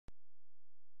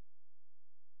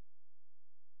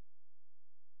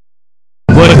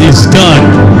he's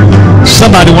done.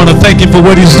 Somebody want to thank him for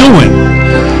what he's doing.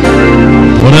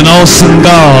 What an awesome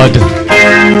God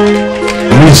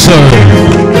we serve.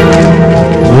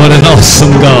 What an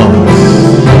awesome God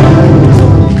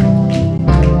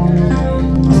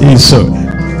he serves.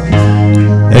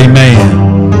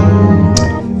 Amen.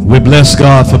 We bless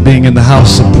God for being in the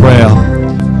house of prayer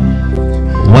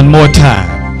one more time.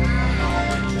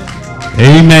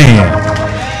 Amen.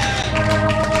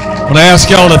 I want to ask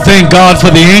y'all to thank God for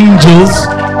the angels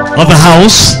of the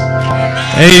house.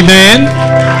 Amen.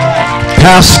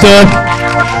 Pastor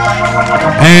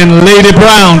and Lady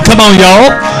Brown. Come on,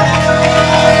 y'all.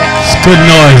 It's good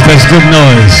noise. That's good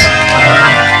noise.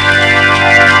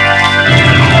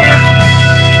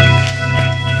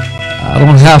 I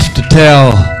don't have to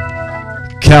tell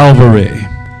Calvary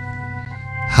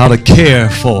how to care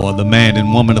for the man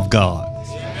and woman of God.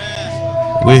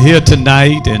 We're here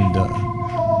tonight and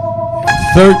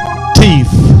 13th,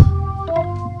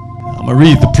 I'm going to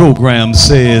read the program,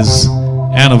 says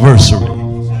anniversary.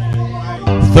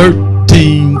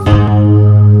 13th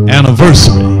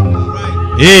anniversary.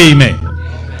 Amen.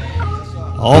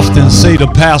 I often say to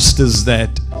pastors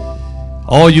that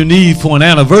all you need for an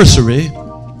anniversary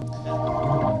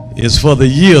is for the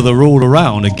year to roll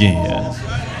around again.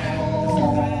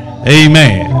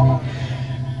 Amen.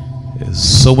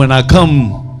 So when I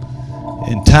come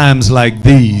in times like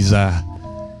these, I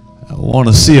want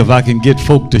to see if I can get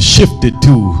folk to shift it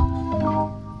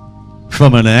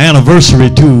from an anniversary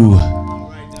to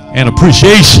an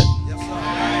appreciation.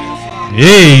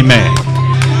 Amen.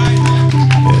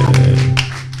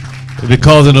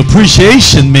 Because an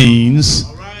appreciation means,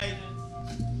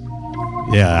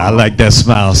 yeah, I like that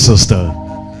smile, sister.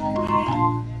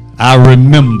 I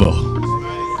remember.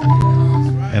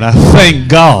 And I thank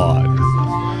God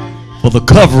for the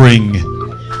covering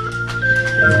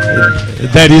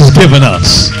that he's given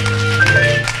us.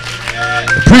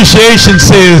 Appreciation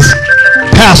says,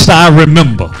 Pastor, I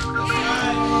remember.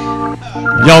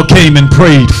 Y'all came and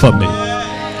prayed for me.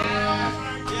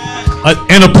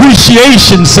 An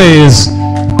appreciation says,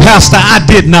 Pastor, I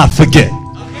did not forget.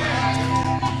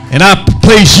 And I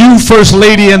place you, First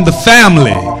Lady, and the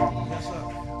family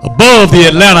above the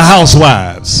Atlanta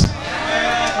housewives.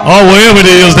 Or wherever it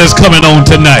is that's coming on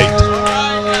tonight.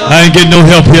 I ain't getting no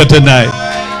help here tonight.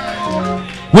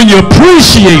 When you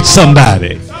appreciate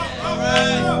somebody,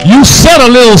 you set a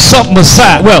little something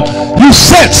aside. Well, you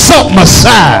set something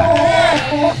aside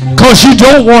because you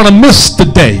don't want to miss the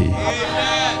day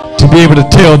to be able to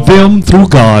tell them through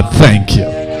God, thank you.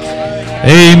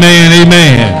 Amen,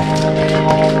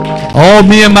 amen. All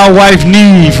me and my wife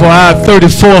need for our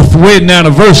 34th wedding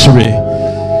anniversary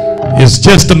is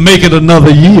just to make it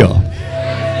another year.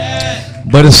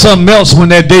 But it's something else when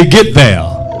that day get there.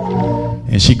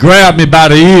 And she grabbed me by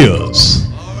the ears.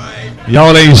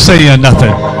 Y'all ain't saying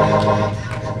nothing.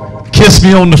 Kiss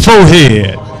me on the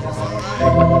forehead.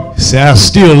 Say, I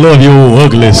still love your old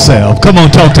ugly self. Come on,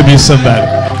 talk to me, somebody.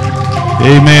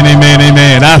 Amen, amen,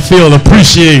 amen. I feel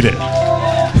appreciated.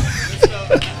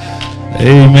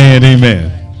 Amen,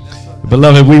 amen.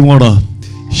 Beloved, we want to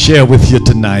share with you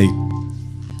tonight.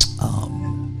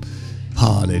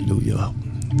 Hallelujah.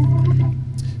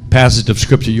 Passage of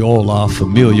scripture you all are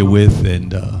familiar with,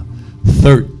 and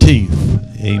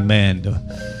 13th, amen.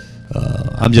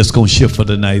 I'm just going to shift for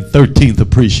tonight. 13th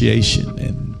appreciation,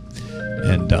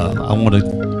 and I want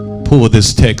to pull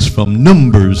this text from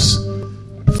Numbers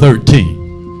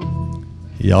 13.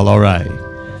 Y'all all right?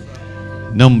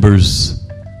 Numbers,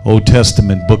 Old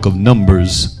Testament book of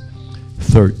Numbers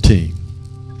 13.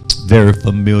 Very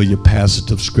familiar passage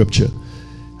of scripture.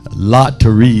 A lot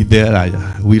to read there.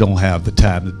 We don't have the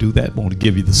time to do that. I want to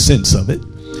give you the sense of it.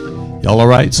 Y'all all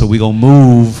right? So we're going to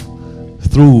move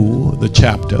through the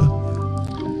chapter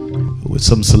with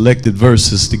some selected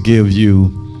verses to give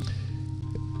you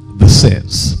the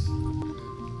sense.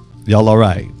 Y'all all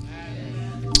right?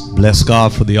 Bless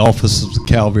God for the officers of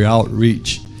Calvary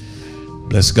Outreach.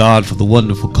 Bless God for the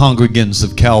wonderful congregants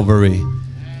of Calvary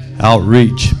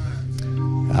Outreach.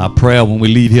 Our prayer when we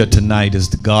leave here tonight is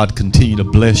that God continue to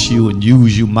bless you and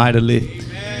use you mightily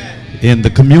in the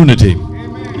community.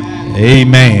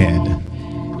 Amen.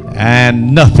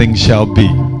 And nothing shall be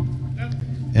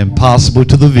impossible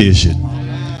to the vision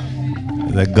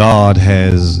that God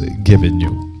has given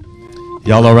you.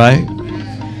 Y'all all right?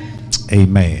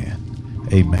 Amen.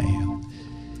 Amen.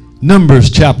 Numbers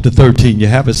chapter 13. You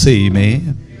have it, say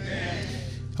amen.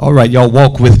 All right, y'all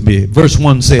walk with me. Verse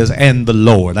 1 says, and the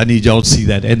Lord. I need y'all to see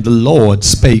that. And the Lord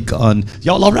spake unto,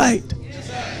 y'all all right? Yes,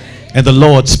 sir. And the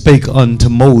Lord spake unto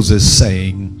Moses,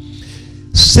 saying,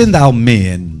 send out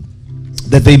men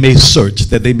that they may search,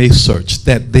 that they may search,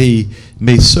 that they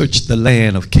may search the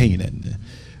land of Canaan,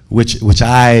 which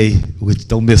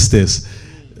don't miss this,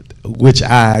 which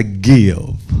I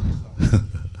give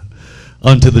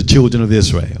unto the children of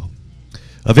Israel.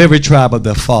 Of every tribe of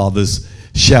their fathers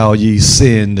shall ye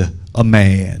send a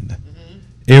man,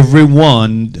 every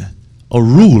one a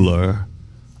ruler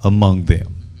among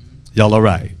them. Y'all all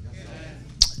right?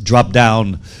 Drop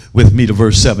down with me to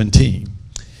verse 17.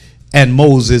 And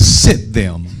Moses sent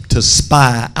them to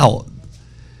spy out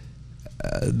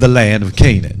the land of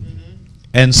Canaan,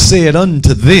 and said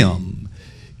unto them,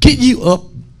 get you up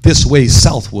this way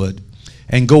southward,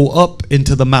 and go up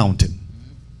into the mountain,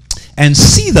 and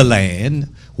see the land,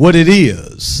 what it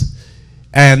is,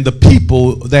 and the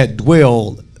people that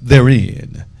dwell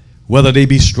therein, whether they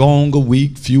be strong or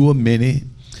weak, few or many,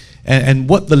 and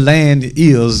what the land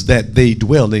is that they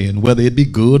dwell in, whether it be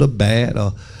good or bad,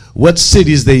 or what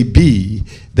cities they be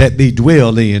that they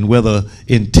dwell in, whether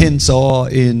in tents or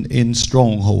in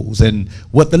strongholds, and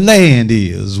what the land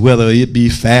is, whether it be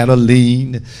fat or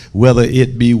lean, whether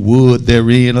it be wood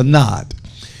therein or not.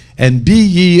 And be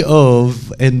ye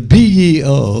of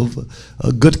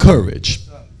good courage,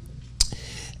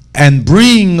 and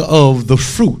bring of the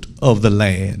fruit of the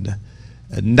land.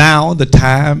 Now the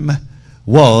time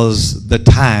was the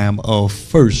time of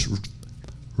first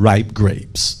ripe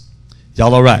grapes.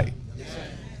 Y'all all right?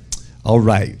 All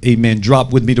right. Amen.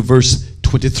 Drop with me to verse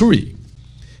 23.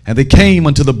 And they came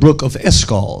unto the brook of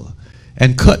Eshcol,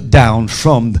 and cut down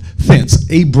from thence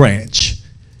a branch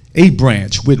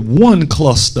with one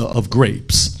cluster of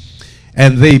grapes.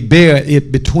 And they bare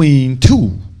it between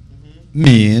two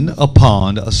men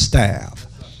upon a staff.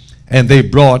 And they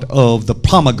brought of the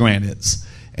pomegranates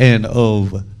and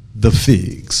of the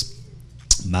figs.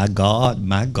 My God,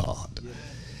 my God.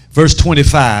 Verse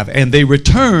 25, and they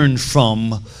returned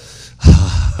from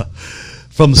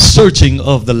searching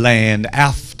of the land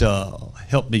after,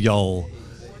 help me y'all,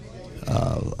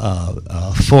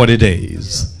 40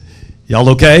 days. Y'all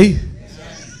okay?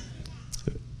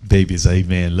 Babies,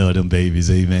 amen. Love them babies,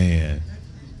 amen.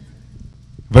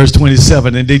 Verse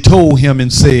 27, and they told him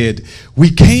and said,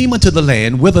 we came unto the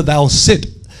land whither thou sent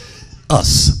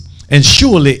us, and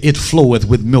surely it floweth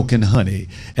with milk and honey,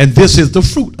 and this is the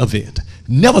fruit of it.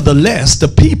 Nevertheless, the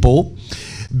people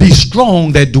be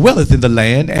strong that dwelleth in the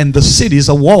land, and the cities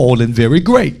are walled and very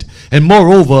great. And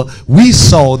moreover, we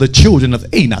saw the children of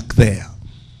Anak there.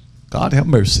 God have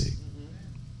mercy.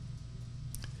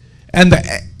 And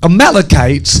the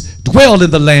Amalekites dwelled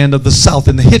in the land of the south,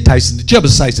 and the Hittites and the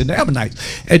Jebusites and the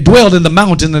Ammonites, and dwelled in the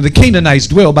mountain, and the Canaanites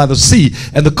dwelled by the sea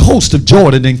and the coast of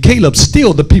Jordan. And Caleb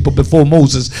stilled the people before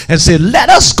Moses and said, let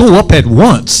us go up at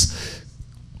once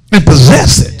and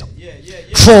possess it.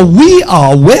 For we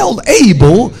are well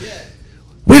able,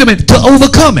 wait a minute, to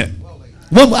overcome it.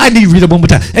 I need to read it one more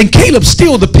time. And Caleb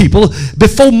stilled the people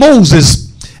before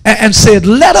Moses and said,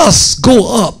 let us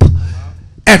go up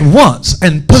at once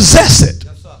and possess it.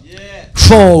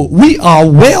 For we are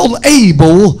well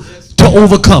able to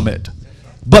overcome it.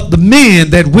 But the men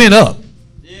that went up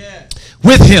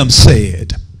with him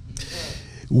said,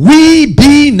 we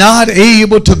be not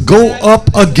able to go up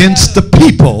against the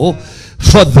people,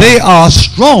 for they are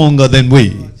stronger than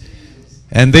we.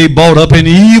 And they brought up an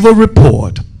evil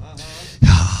report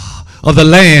of the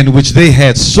land which they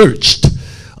had searched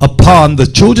upon the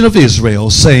children of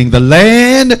Israel, saying, the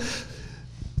land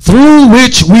through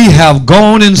which we have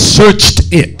gone and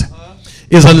searched it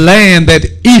is a land that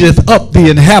eateth up the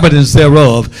inhabitants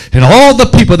thereof, and all the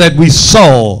people that we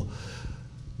saw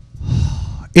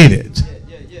in it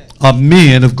are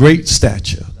men of great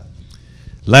stature.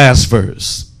 Last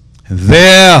verse. And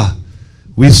there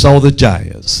we saw the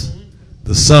giants,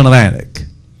 the son of Anak,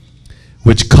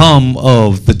 which come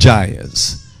of the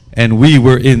giants, and we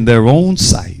were in their own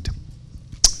sight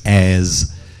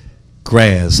as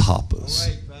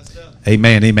grasshoppers.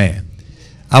 Amen, amen.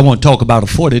 I want to talk about a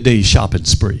 40-day shopping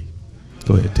spree.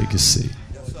 Go ahead, take a seat.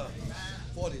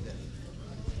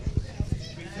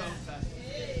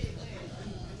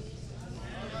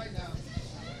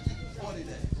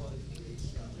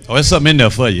 Oh, there's something in there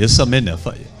for you. There's something in there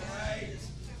for you.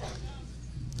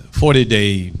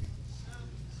 40-day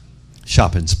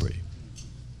shopping spree.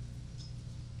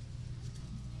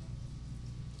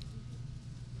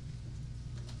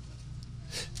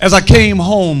 As I came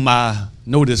home, I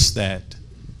noticed that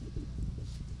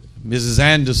Mrs.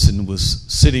 Anderson was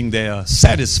sitting there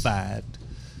satisfied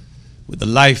with the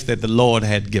life that the Lord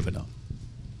had given her.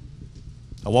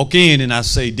 I walk in and I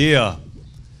say, dear,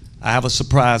 I have a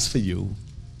surprise for you.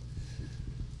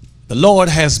 The Lord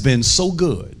has been so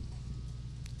good.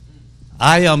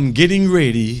 I am getting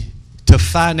ready to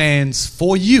finance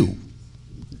for you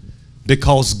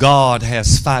because God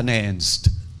has financed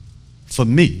for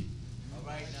me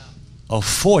a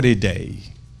 40-day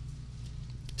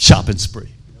shopping spree.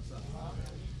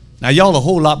 Now, y'all a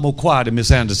whole lot more quiet than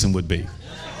Miss Anderson would be.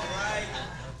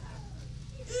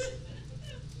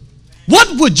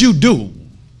 What would you do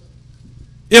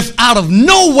if out of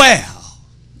nowhere,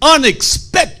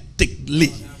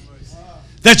 unexpectedly,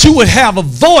 that you would have a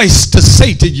voice to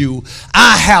say to you,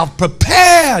 I have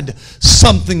prepared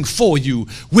something for you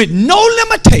with no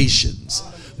limitations,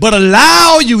 but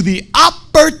allow you the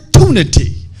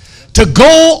opportunity to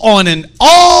go on an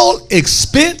all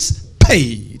expense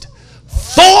paid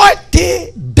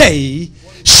 40-day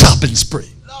shopping spree.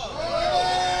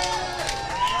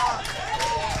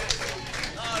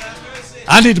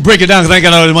 I need to break it down because I ain't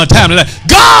got all my time today.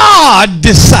 God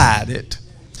decided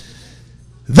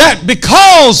that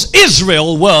because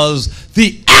Israel was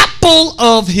the apple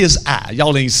of his eye,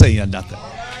 y'all ain't saying nothing.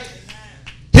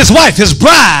 His wife, his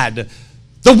bride,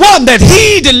 the one that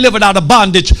he delivered out of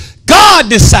bondage, God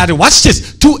decided, watch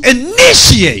this, to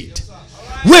initiate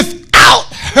without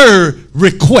her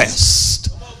request,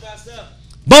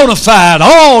 bona fide,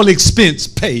 all expense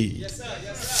paid,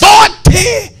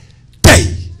 40-day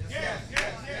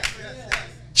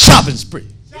shopping spree.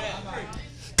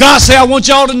 God said, I want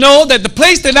y'all to know that the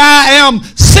place that I am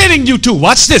sending you to,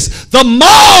 watch this, the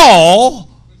mall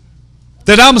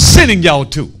that I'm sending y'all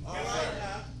to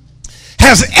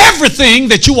has everything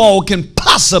that you all can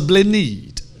possibly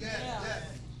need.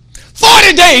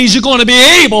 40 days you're going to be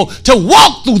able to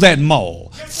walk through that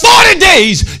mall. 40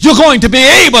 days you're going to be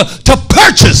able to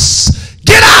purchase.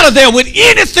 Get out of there with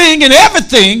anything and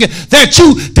everything that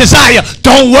you desire.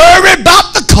 Don't worry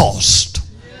about the cost.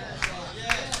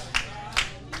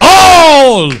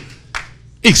 All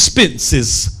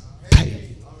expenses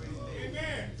paid.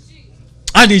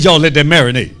 I need y'all to let that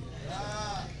marinate.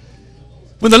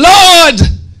 When the Lord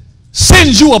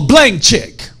sends you a blank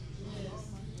check,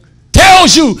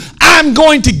 tells you, I'm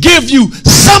going to give you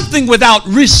something without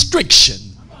restriction,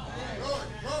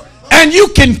 and you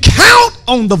can count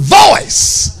on the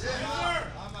voice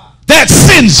that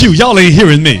sends you. Y'all ain't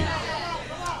hearing me.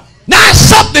 Now it's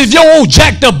something if your old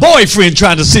jacked up boyfriend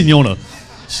trying to send you on a,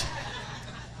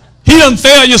 he done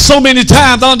failed you so many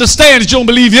times. I understand that you don't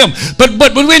believe him. But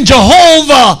when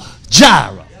Jehovah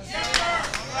Jireh,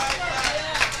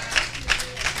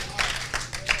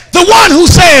 the one who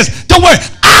says, don't worry,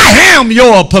 I am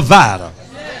your provider.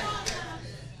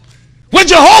 When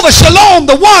Jehovah Shalom,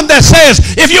 the one that says,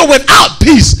 if you're without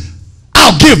peace,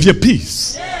 I'll give you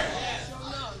peace.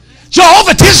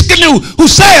 Jehovah Tiskanu, who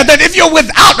said that if you're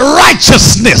without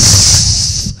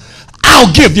righteousness,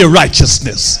 I'll give you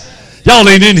righteousness. Y'all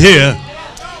ain't in here.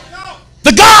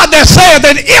 The God that said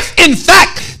that if in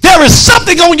fact there is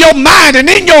something on your mind and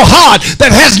in your heart that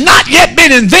has not yet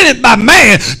been invented by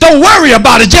man, don't worry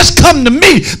about it. Just come to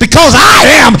me because I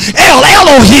am El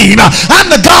Elohim. I'm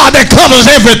the God that covers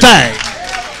everything.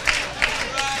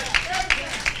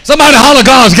 Somebody holler,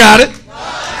 God's got it.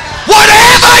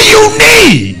 Whatever you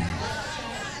need.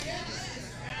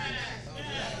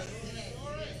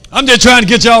 I'm just trying to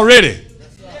get y'all ready.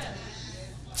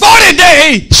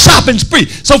 40-day shopping spree.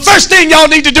 So first thing y'all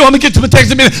need to do, I'm going to get to the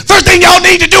text in a minute. First thing y'all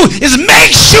need to do is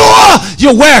make sure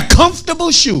you wear comfortable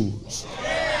shoes.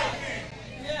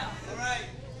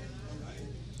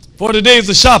 40 days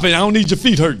of shopping, I don't need your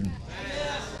feet hurting.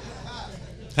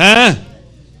 Huh?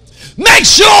 Make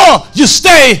sure you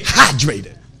stay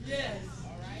hydrated.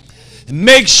 And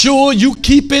make sure you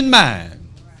keep in mind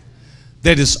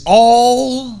that it's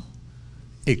all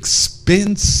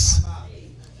expense.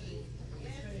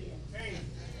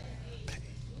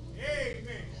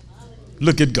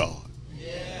 Look at God.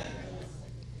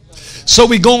 So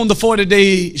we go on the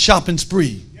 40-day shopping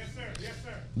spree.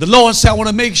 The Lord said, I want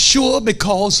to make sure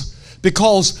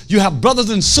because you have brothers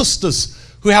and sisters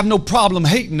who have no problem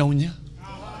hating on you.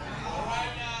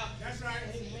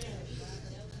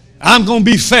 I'm going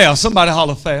to be fair. Somebody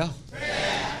holler fair.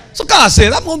 So God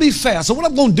said, I'm going to be fair. So what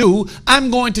I'm going to do, I'm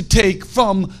going to take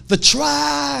from the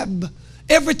tribe,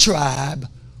 every tribe,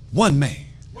 one man.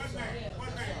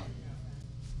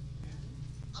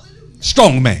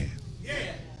 Strong man.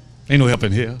 Ain't no help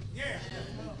in here.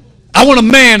 I want a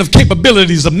man of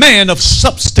capabilities, a man of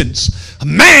substance, a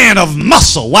man of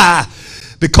muscle. Why?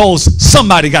 Because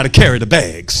somebody got to carry the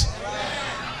bags.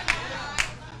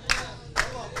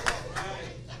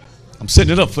 I'm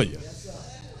setting it up for you.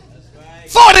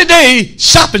 40-day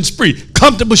shopping spree.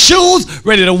 Comfortable shoes,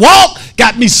 ready to walk.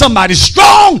 Got me somebody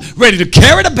strong, ready to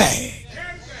carry the bag.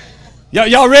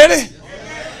 Y'all ready?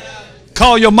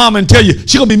 Call your mama and tell you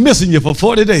she's going to be missing you for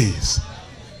 40 days.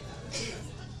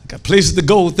 Got places to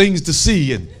go, things to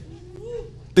see, and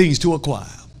things to acquire.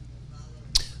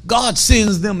 God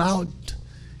sends them out.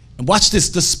 And watch this.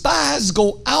 The spies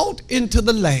go out into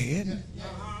the land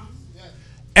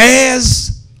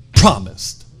as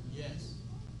promised.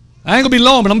 I ain't going to be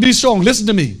long, but I'm going to be strong. Listen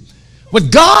to me.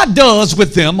 What God does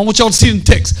with them, I want y'all to see in the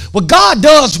text. What God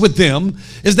does with them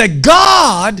is that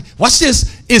God, watch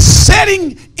this, is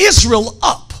setting Israel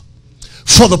up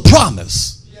for the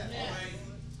promise.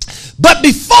 But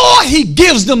before he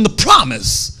gives them the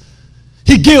promise,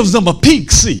 he gives them a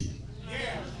peek see.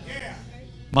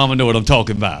 Mama know what I'm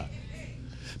talking about.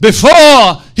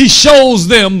 Before he shows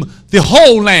them the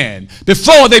whole land,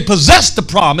 before they possess the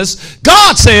promise,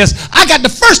 God says, I got to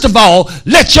first of all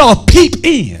let y'all peep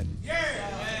in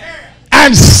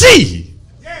and see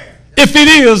if it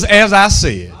is as I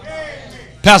said.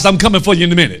 Pastor, I'm coming for you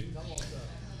in a minute.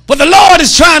 But the Lord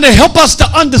is trying to help us to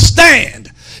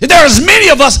understand that there is many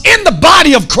of us in the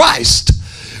body of Christ.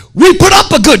 We put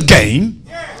up a good game,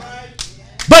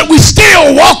 but we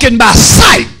still walking by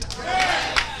sight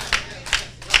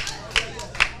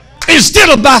instead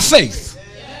of by faith.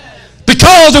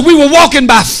 Because if we were walking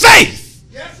by faith,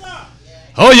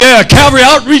 oh yeah, Calvary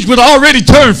outreach would already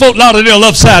turn Fort Lauderdale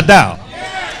upside down.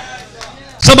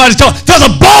 Somebody talk. There's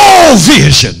a bold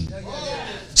vision.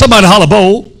 Somebody holler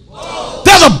bold.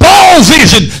 There's a bold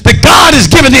vision that God has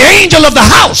given the angel of the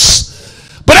house.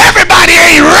 But everybody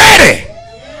ain't ready.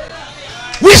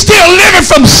 We still living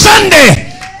from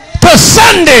Sunday to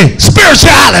Sunday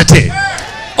spirituality.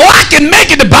 Oh, I can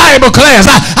make it to Bible class.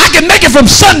 I can make it from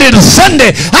Sunday to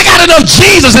Sunday. I got enough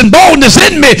Jesus and boldness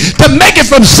in me to make it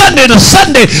from Sunday to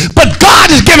Sunday. But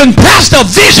God has given Pastor a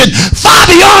vision far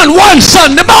beyond one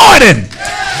Sunday morning.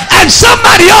 And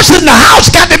somebody else in the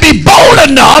house got to be bold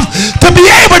enough to be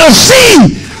able to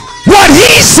see what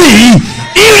he sees,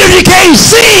 even if you can't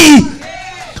see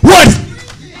what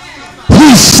he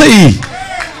sees.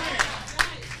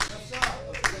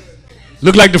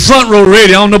 Look like the front row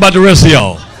ready. I don't know about the rest of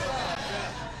y'all.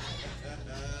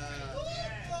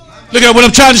 Look at what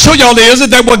I'm trying to show y'all is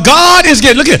that what God is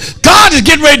getting, look at, God is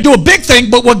getting ready to do a big thing,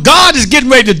 but what God is getting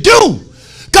ready to do,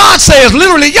 God says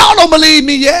literally, y'all don't believe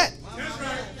me yet.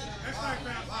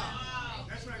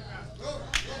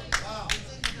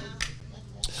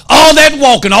 All that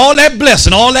walking, all that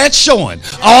blessing, all that showing,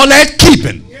 all that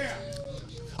keeping,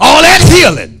 all that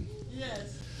healing,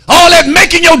 all that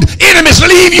making your enemies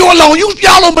leave you alone.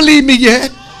 Y'all don't believe me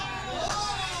yet.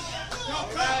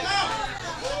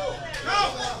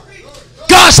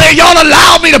 God said, y'all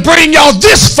allowed me to bring y'all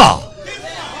this far,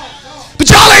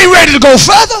 but y'all ain't ready to go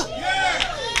further.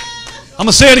 I'm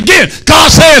going to say it again.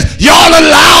 God says, y'all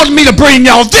allowed me to bring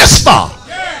y'all this far.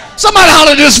 Somebody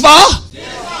holler this far.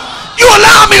 You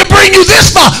allowed me to bring you this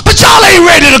far, but y'all ain't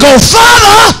ready to go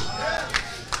further.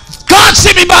 God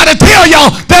sent me by to tell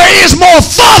y'all there is more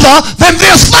further than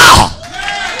this far.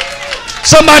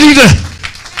 Somebody,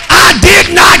 I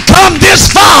did not come this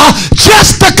far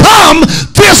just to come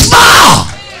this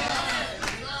far.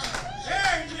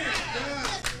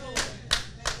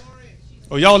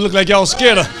 Oh, y'all look like y'all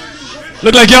scared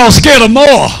of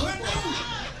more.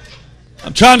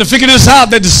 I'm trying to figure this out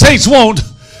that the saints want.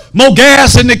 More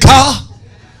gas in the car.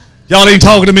 Y'all ain't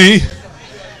talking to me.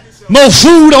 More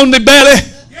food on their belly.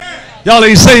 Y'all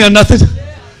ain't saying nothing.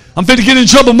 I'm finna get in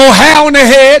trouble. More hair on their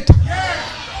head.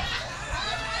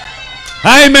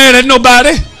 I ain't mad at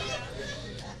nobody.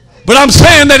 But I'm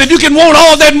saying that if you can want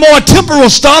all that more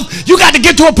temporal stuff, you got to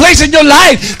get to a place in your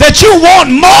life that you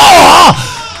want more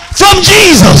from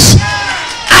Jesus.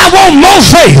 I want more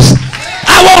faith.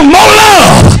 I want more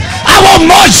love. I want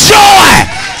more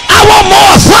joy. I want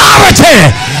more authority.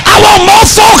 I want more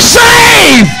folks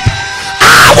saved.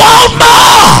 I want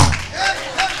more.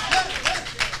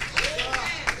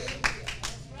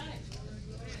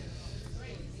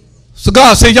 So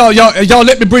God said, y'all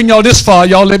let me bring y'all this far.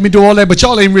 Y'all let me do all that, but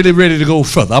y'all ain't really ready to go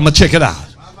further. I'm going to check it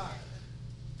out.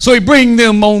 So he bring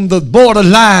them on the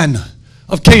borderline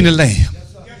of Canaan land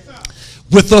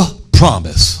with a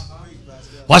promise.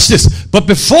 Watch this. But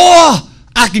before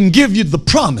I can give you the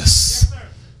promise,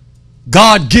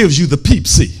 God gives you the peep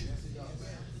see.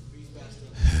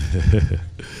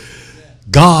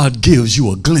 God gives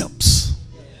you a glimpse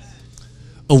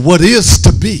of what is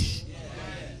to be,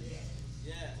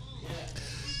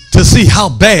 to see how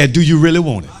bad do you really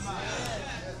want it.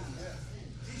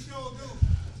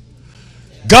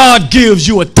 God gives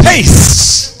you a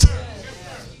taste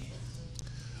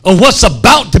of what's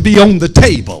about to be on the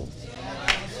table,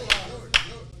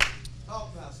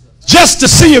 just to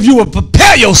see if you will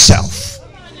prepare yourself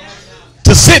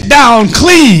to sit down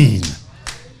clean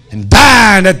and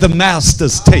dine at the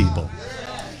master's table.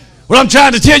 What I'm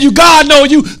trying to tell you, God knows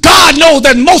you. God knows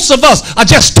that most of us are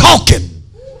just talking.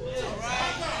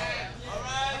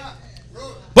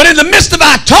 But in the midst of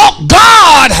our talk,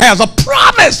 God has a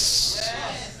promise.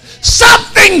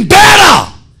 Something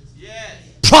better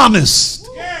promised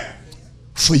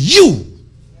for you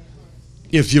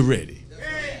if you're ready.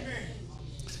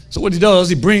 So what he does,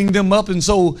 he brings them up, and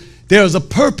so there's a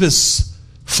purpose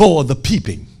for the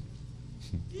peeping.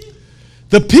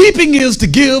 The peeping is to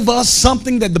give us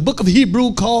something that the book of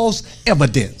Hebrew calls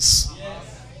evidence.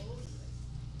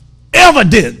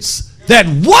 Evidence that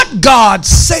what God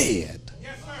said,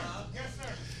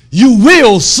 you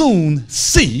will soon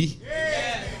see,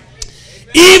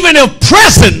 even if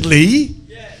presently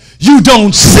you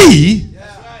don't see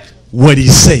what he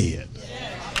said.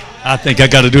 I think I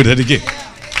got to do that again.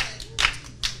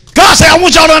 God said, I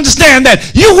want y'all to understand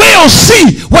that you will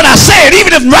see what I said,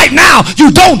 even if right now you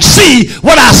don't see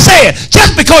what I said.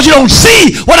 Just because you don't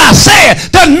see what I said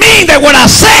doesn't mean that what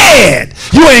I said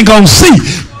you ain't going to see.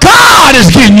 God is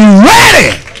getting you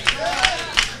ready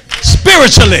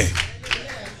spiritually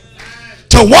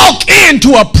to walk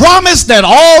into a promise that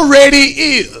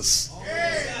already is.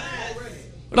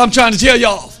 What I'm trying to tell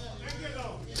y'all,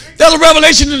 there's a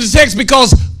revelation in the text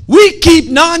because we keep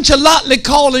nonchalantly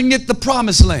calling it the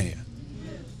promised land.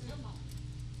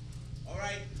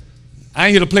 I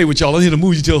ain't here to play with y'all. I'm here to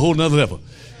move you to a whole nother level.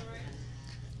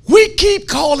 We keep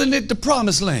calling it the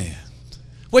promised land.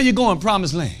 Where you going,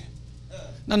 promised land?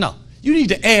 No. You need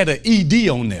to add an ED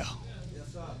on there.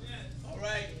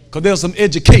 Because there's some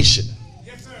education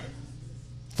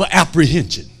for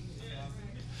apprehension.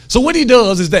 So what he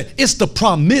does is that it's the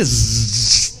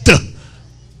promised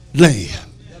land.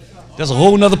 That's a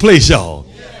whole nother place, y'all.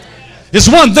 It's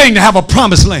one thing to have a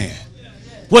promised land.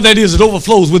 What that is, it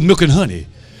overflows with milk and honey.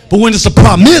 But when it's a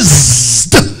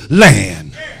promised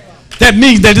land, that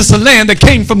means that it's a land that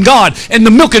came from God and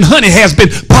the milk and honey has been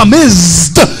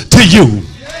promised to you.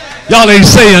 Y'all ain't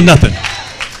saying nothing.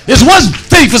 It's one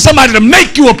thing for somebody to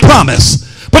make you a promise,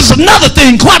 but it's another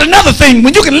thing, quite another thing,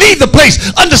 when you can leave the place,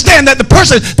 understand that the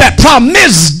person that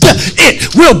promised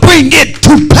it will bring it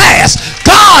to pass.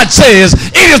 God says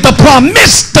it is the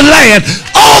promised land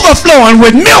overflowing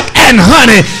with milk and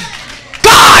honey.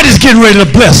 God is getting ready to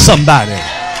bless somebody.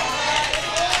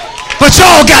 But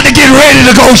y'all got to get ready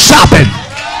to go shopping.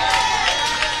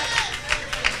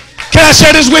 Can I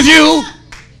share this with you?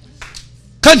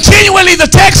 Continually the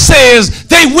text says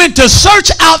they went to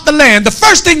search out the land. The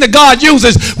first thing that God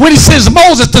uses when he sends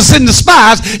Moses to send the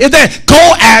spies is that go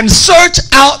and search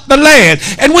out the land.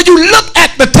 And when you look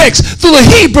at the text through the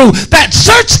Hebrew, that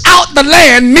search out the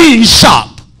land means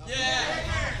shop.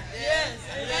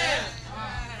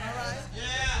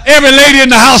 Every lady in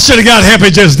the house should have got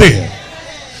happy just then.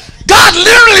 God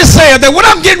literally said that what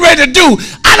I'm getting ready to do,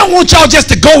 I don't want y'all just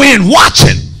to go in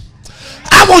watching.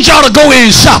 I want y'all to go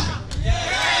in shopping.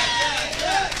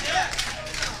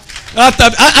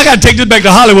 I got to take this back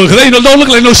to Hollywood because don't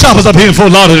look like no shoppers up here in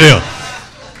Fort Lauderdale.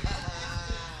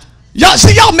 Y'all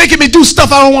see, y'all making me do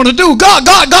stuff I don't want to do. God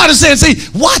is saying, see,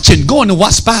 watching, going to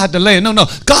watch, spy out the land. No.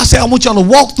 God said, I want y'all to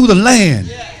walk through the land.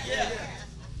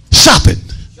 Shopping.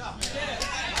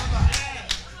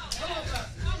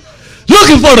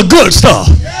 Looking for the good stuff.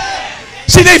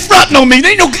 See, they fronting on me.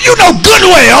 You know good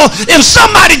well if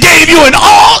somebody gave you an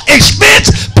all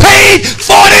expense paid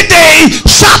 40-day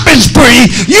shopping spree,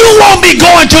 you won't be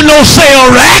going to no sale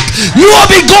rack. You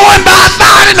will be going by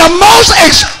finding the most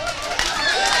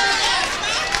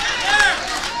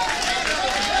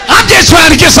I'm just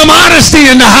trying to get some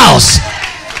honesty in the house.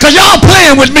 Because y'all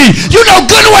playing with me. You know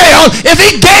good well if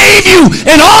he gave you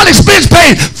an all expense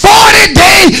paid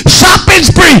 40-day shopping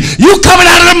spree, you coming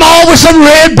out of the mall with some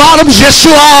red bottoms. Yes, you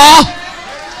are.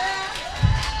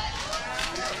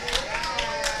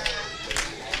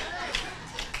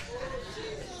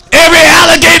 Every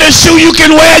alligator shoe you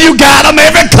can wear, you got them.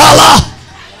 Every color.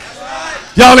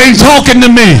 Y'all ain't talking to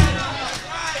me.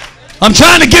 I'm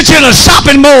trying to get you in a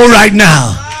shopping mode right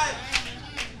now.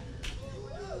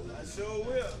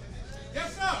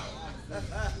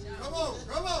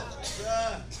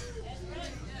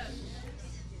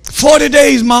 40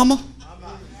 days, mama.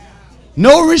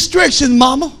 No restrictions,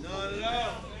 mama.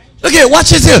 Look here,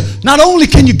 watch this here. Not only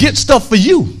can you get stuff for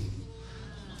you,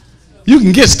 you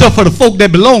can get stuff for the folk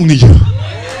that belong to you.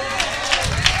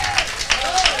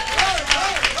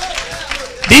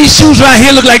 These shoes right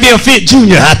here look like they'll fit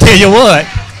Junior, I tell you what.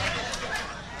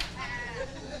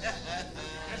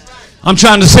 I'm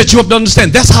trying to set you up to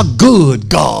understand that's how good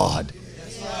God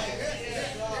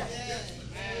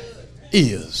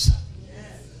is.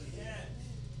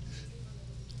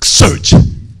 Search.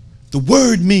 The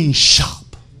word means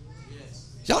shop.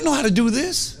 Y'all know how to do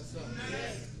this.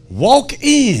 Walk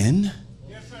in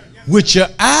with your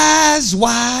eyes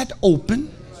wide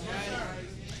open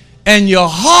and your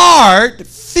heart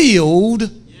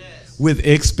filled with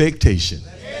expectation.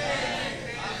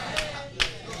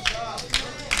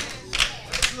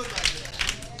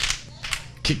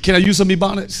 Can I use some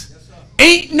Ebonics?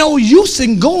 Ain't no use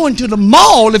in going to the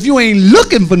mall if you ain't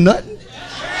looking for nothing.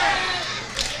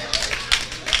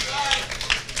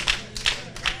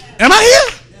 Am I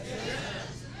here?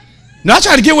 Now I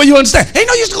try to get where you understand. Ain't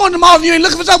no use going to the mall if you ain't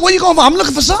looking for something. Where you going for? I'm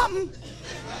looking for something.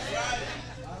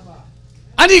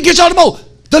 I need to get y'all to know.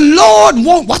 The Lord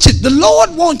wants, watch it, the Lord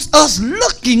wants us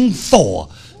looking for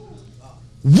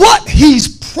what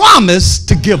He's promised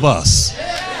to give us.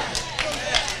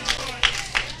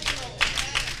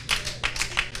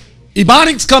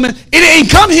 Ebonics coming. It ain't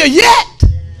come here yet,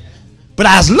 but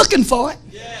I was looking for it.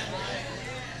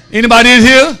 Anybody in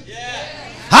here?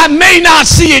 I may not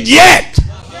see it yet,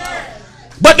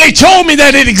 but they told me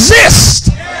that it exists,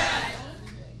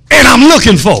 and I'm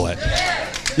looking for it.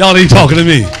 Y'all ain't talking to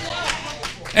me.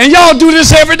 And y'all do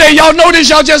this every day. Y'all know this.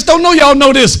 Y'all just don't know y'all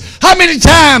know this. How many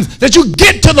times that you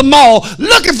get to the mall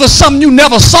looking for something you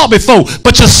never saw before,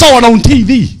 but you saw it on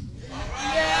TV?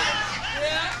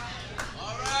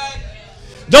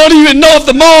 Don't even know if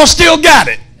the mall still got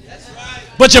it.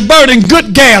 But you're burning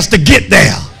good gas to get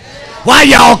there. Why,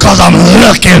 y'all? Because I'm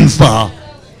looking for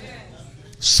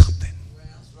something.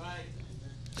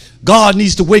 God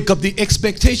needs to wake up the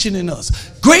expectation in us.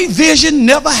 Great vision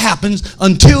never happens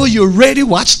until you're ready,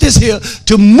 watch this here,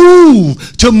 to move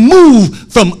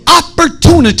from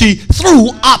opportunity through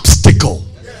obstacle.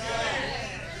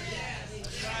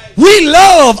 We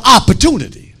love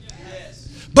opportunity,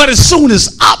 but as soon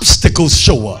as obstacles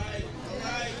show up,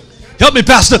 help me,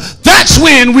 Pastor, that's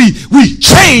when we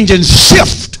change and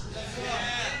shift,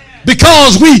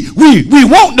 because we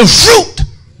want the fruit,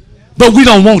 but we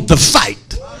don't want the fight.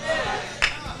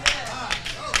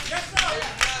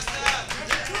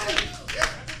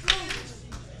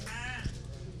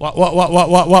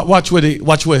 Watch what he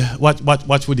does.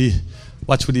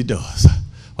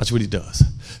 Watch what he does.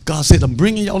 God said, I'm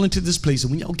bringing y'all into this place,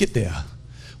 and when y'all get there,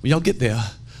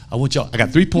 I want y'all. I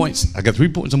got 3 points. I'm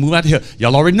moving out here.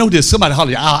 Y'all already know this. Somebody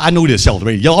holler, I know this, y'all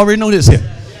already. Y'all already know this here.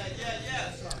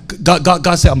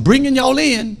 God said, I'm bringing y'all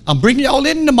in. I'm bringing y'all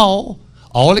in the mall.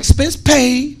 All expense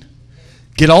paid.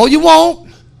 Get all you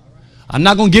want. I'm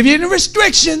not going to give you any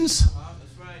restrictions.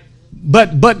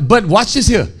 But watch this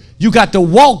here. You got to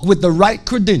walk with the right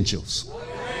credentials.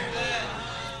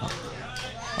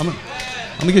 I'm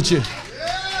gonna get you.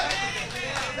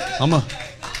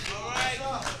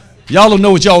 Y'all don't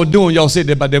know what y'all were doing. Y'all said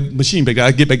that about that machine back there.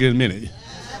 I'll get back in a minute.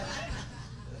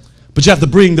 But you have to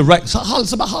bring the right. So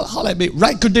holler at me.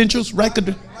 Right credentials. Right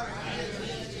credentials.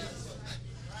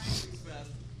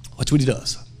 Watch what he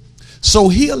does. So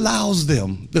he allows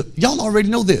them. Look, y'all already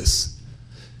know this.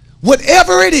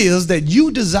 Whatever it is that you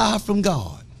desire from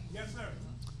God.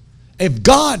 If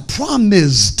God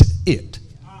promised it,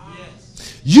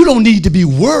 you don't need to be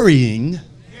worrying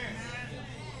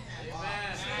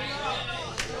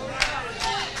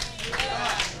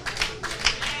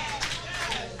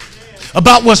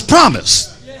about what's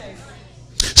promised.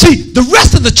 See, the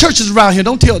rest of the churches around here,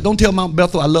 don't tell Mount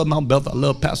Bethel. I love Mount Bethel. I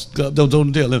love Pastor.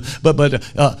 Don't tell them. But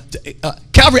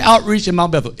Calvary Outreach and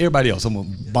Mount Bethel. Everybody else, I'm gonna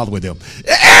bother with them.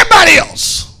 Everybody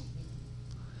else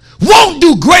won't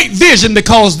do great vision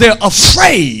because they're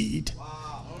afraid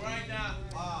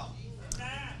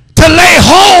to lay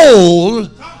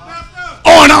hold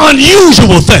on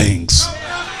unusual things.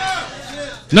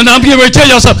 No, I'm getting ready to tell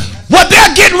y'all something. What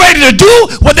they're getting ready to do,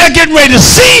 what they're getting ready to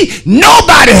see,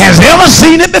 nobody has ever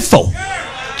seen it before.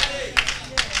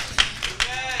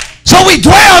 So we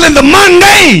dwell in the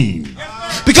mundane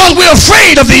because we're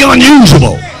afraid of the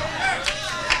unusual.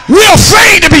 We're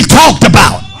afraid to be talked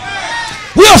about.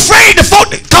 We're afraid to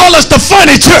call us the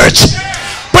funny church.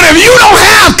 But if you don't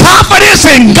have confidence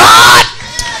in God,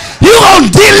 you're going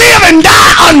to live and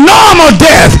die a normal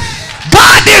death.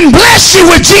 God didn't bless you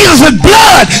with Jesus'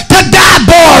 blood to die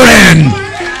boring.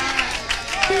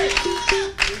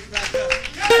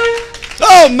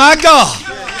 Oh my God.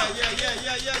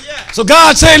 So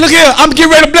God said, look here, I'm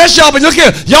getting ready to bless y'all, but look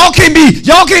here, y'all can't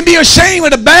be ashamed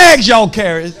of the bags y'all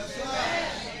carry.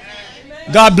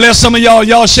 God bless some of y'all.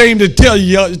 Y'all ashamed to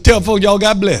tell folk y'all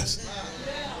got blessed.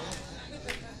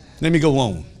 Let me go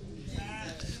on.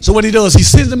 So what he does, he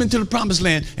sends them into the promised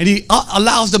land, and he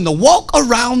allows them to walk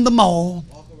around the mall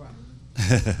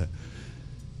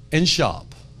and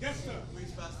shop.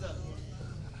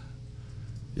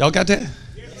 Y'all got that?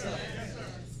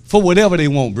 For whatever they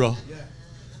want, bro.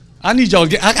 I need y'all to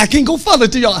get, I can't go further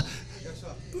to y'all.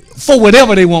 For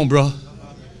whatever they want, bro.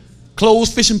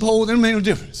 Clothes, fishing poles, it make no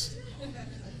difference.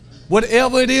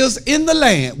 Whatever it is in the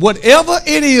land, whatever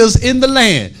it is in the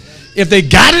land, if they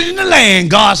got it in the land,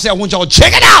 God said, I want y'all to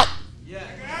check it out.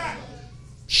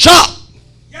 Shop.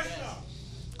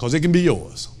 Because it can be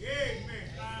yours.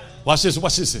 Watch this,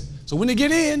 watch this. So when they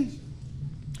get in,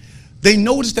 they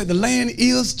notice that the land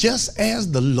is just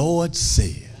as the Lord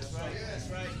said.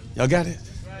 Y'all got it?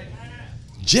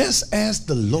 Just as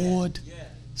the Lord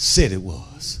said it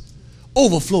was.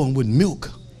 Overflowing with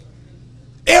milk.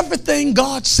 Everything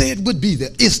God said would be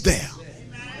there. It's there.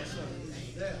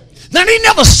 Now they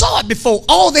never saw it before.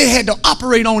 All they had to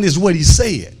operate on is what he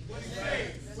said.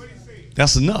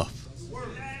 That's enough.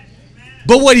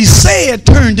 But what he said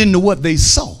turned into what they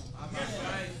saw.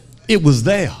 It was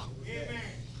there.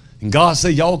 And God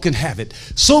said, y'all can have it.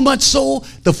 So much so,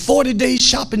 the 40-day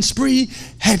shopping spree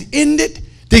had ended.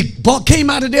 They came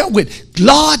out of there with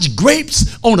large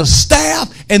grapes on a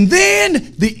staff, and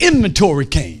then the inventory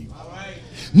came.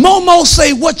 Momo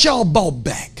say, what y'all bought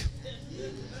back?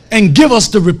 And give us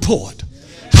the report.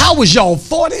 How was y'all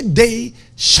 40-day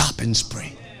shopping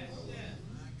spree?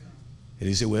 And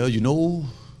he said, well, you know,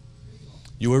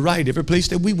 you were right. Every place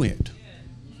that we went,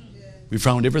 we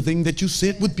found everything that you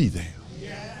said would be there.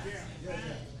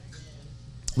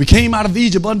 We came out of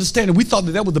Egypt understanding we thought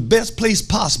that that was the best place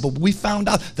possible, but we found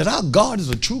out that our God is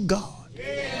a true God.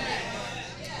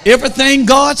 Everything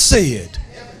God said,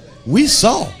 we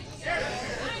saw.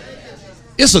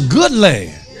 It's a good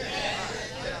land.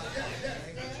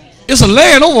 It's a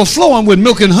land overflowing with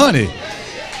milk and honey.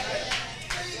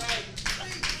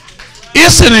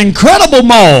 It's an incredible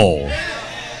mall.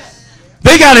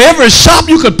 They got every shop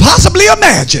you could possibly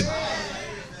imagine.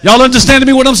 Y'all understand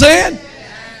me what I'm saying?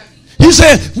 He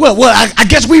said, well, I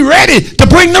guess we ready to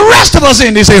bring the rest of us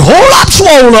in. They say, hold up,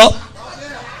 swole up.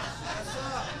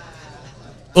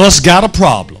 Us got a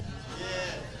problem.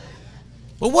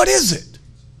 Well, what is it?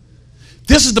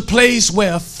 This is the place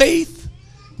where faith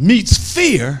meets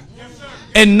fear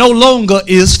and no longer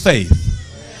is faith.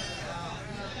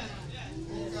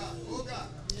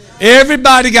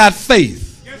 Everybody got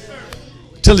faith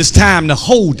till it's time to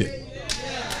hold it.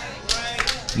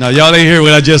 Now, y'all ain't hear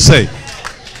what I just say.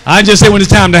 I just say when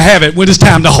it's time to have it, when it's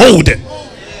time to hold it.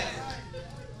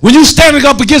 When you standing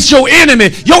up against your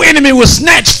enemy will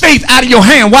snatch faith out of your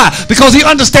hand. Why? Because he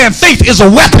understands faith is a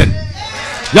weapon.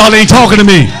 Y'all ain't talking to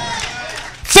me.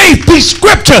 Faith be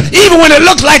scripture. Even when it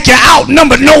looks like you're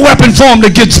outnumbered, no weapon formed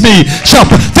against me shall.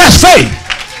 That's faith.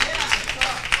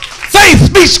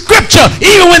 Faith be scripture.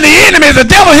 Even when the enemy, the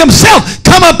devil himself,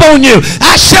 come up on you.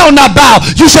 I shall not bow.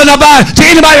 You shall not bow to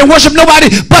anybody and worship nobody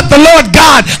but the Lord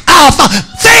God our Father.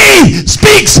 Faith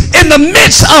speaks in the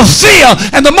midst of fear.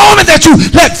 And the moment that you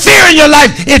let fear in your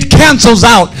life, it cancels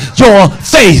out your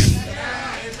faith.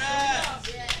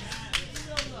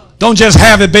 Don't just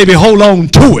have it, baby. Hold on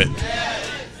to it.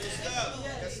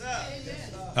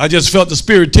 I just felt the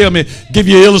Spirit tell me, give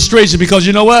you an illustration, because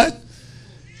you know what?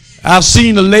 I've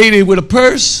seen a lady with a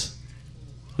purse,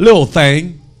 little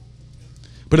thing,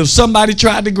 but if somebody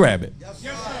tried to grab it,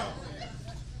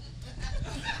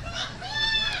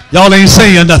 y'all ain't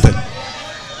saying nothing.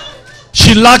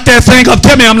 She locked that thing up.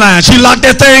 Tell me I'm lying. She locked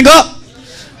that thing up,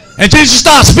 and then she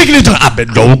started speaking into it. I bet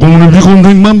doggone if you're going to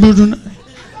drink my beer tonight.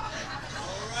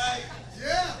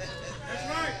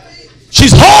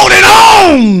 She's holding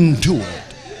on to it.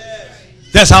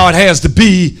 That's how it has to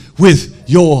be with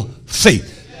your faith.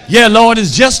 Yeah, Lord,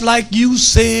 it's just like you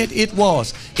said it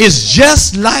was. It's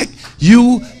just like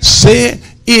you said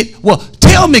it was.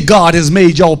 Tell me God has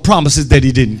made y'all promises that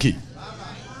he didn't keep.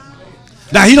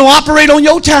 Now, he don't operate on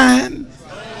your time,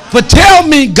 but tell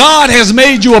me God has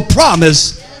made you a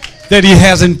promise that he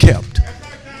hasn't kept.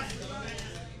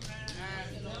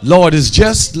 Lord, it's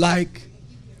just like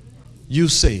you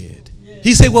said.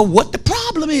 He said, well, what the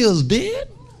problem is, Ben?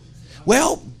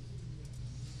 Well,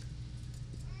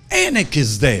 Anak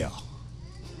is there.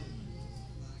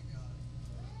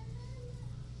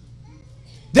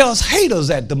 There's haters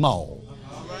at the mall.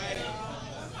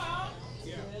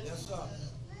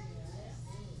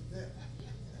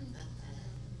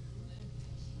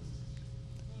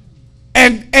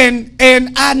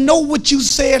 And I know what you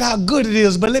said, how good it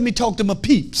is, but let me talk to my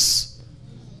peeps.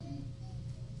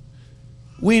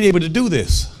 We ain't able to do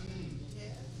this.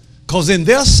 Because in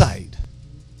their sight,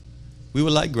 we were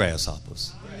like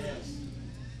grasshoppers.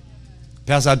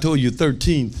 Pastor, I told you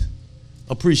 13th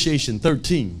appreciation,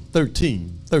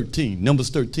 13, Numbers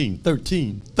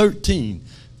 13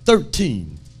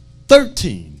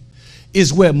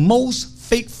 is where most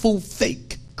faithful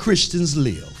fake Christians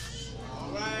live.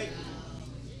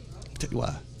 Tell you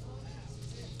why.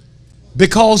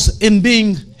 Because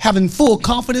in having full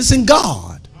confidence in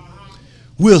God,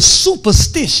 we're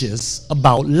superstitious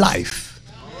about life.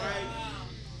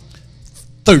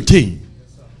 13.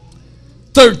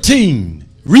 13.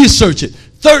 Research it.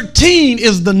 13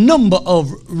 is the number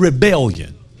of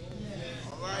rebellion.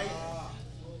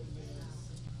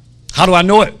 How do I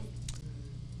know it?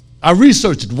 I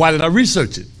researched it. Why did I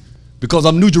research it? Because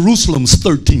I'm New Jerusalem's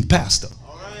 13th pastor.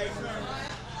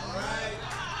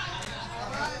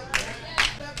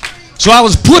 So I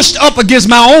was pushed up against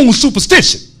my own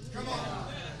superstition.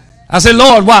 I said,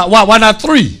 Lord, why not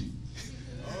 3?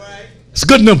 It's a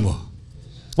good number.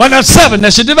 Why not 7?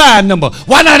 That's your divine number.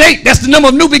 Why not 8? That's the number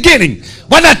of new beginning.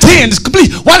 Why not 10? It's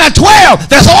complete. Why not 12?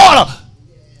 That's order.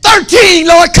 13,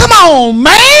 Lord, come on,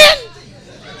 man.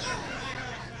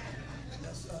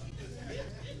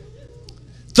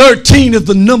 13 is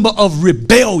the number of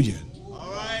rebellion.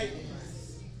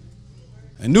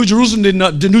 And New Jerusalem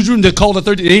didn't call it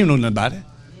 13. They ain't know nothing about it.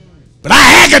 But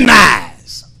I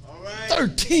agonize.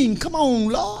 13, come on,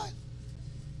 Lord.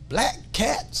 Black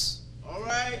cats.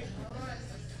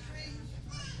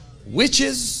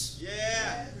 Witches.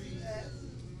 Yeah.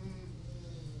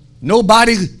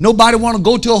 Nobody want to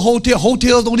go to a hotel.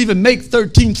 Hotels don't even make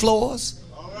 13 floors.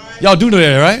 Y'all do know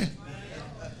that, right?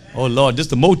 Oh, Lord, this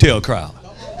is the motel crowd.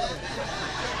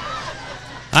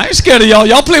 I ain't scared of y'all.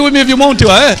 Y'all play with me if you want to.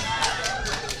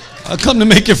 I'll come to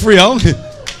make you free. Y'all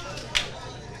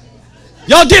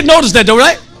did notice that though,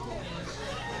 right?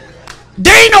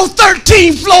 There ain't no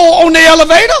 13th floor on the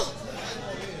elevator.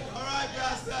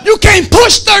 You can't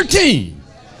push 13.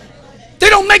 They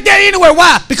don't make that anywhere.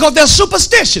 Why? Because they're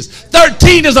superstitious.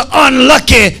 13 is an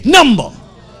unlucky number.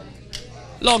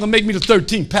 Lord, gonna make me the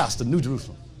 13th pastor, New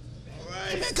Jerusalem.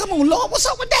 Hey, man, come on, Lord. What's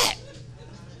up with that?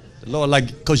 The Lord, like,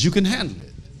 because you can handle it.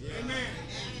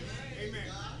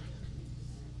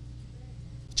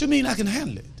 What you mean I can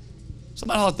handle it?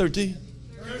 Somebody holler 13.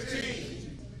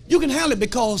 13. You can handle it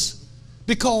because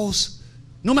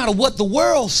no matter what the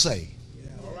world say,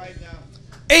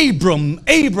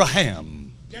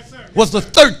 Abraham was the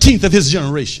 13th of his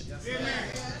generation.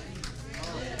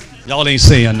 Y'all ain't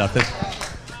saying nothing.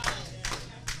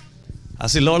 I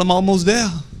said, Lord, I'm almost there.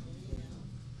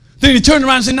 Then he turned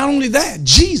around and said, not only that,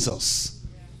 Jesus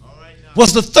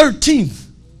was the 13th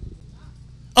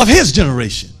of his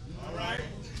generation.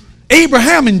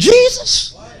 Abraham and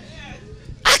Jesus,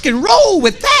 I can roll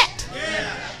with that.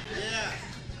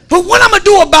 But what I'm going to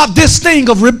do about this thing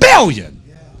of rebellion?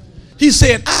 He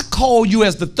said, I call you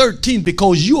as the 13th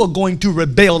because you are going to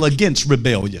rebel against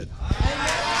rebellion.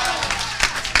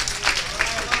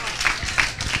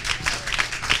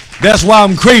 That's why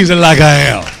I'm crazy like I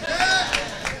am.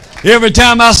 Every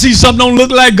time I see something don't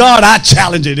look like God, I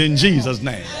challenge it in Jesus'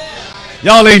 name.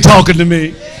 Y'all ain't talking to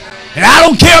me. And I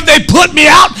don't care if they put me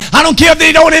out. I don't care if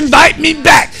they don't invite me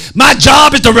back. My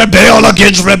job is to rebel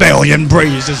against rebellion.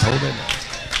 Praise his holy name.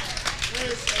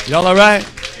 Y'all all right?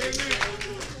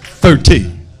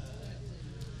 13.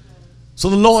 So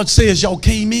the Lord says, y'all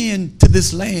came into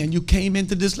this land. You came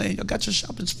into this land. Y'all got your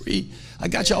shopping spree. I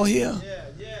got y'all here.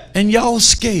 And y'all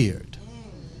scared.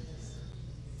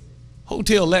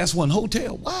 Hotel, last one.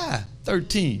 Hotel. Why?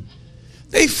 13.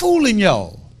 They fooling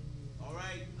y'all.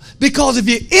 Because if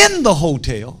you're in the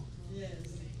hotel,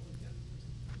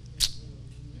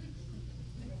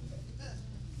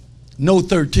 no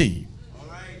 13.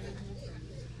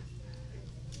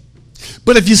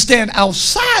 But if you stand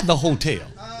outside the hotel,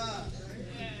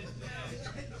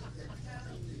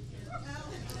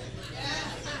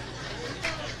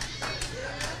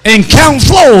 and count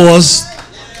floors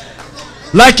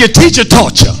like your teacher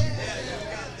taught you,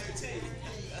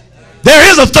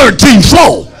 there is a 13th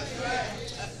floor.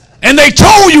 And they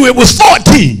told you it was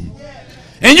 14.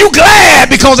 And you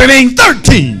glad because it ain't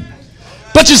 13.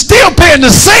 But you're still paying the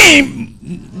same.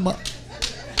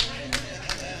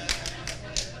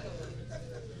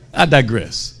 I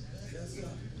digress.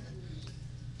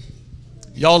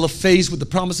 Y'all are faced with the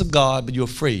promise of God, but you're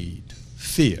afraid.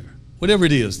 Fear. Whatever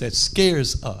it is that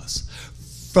scares us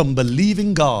from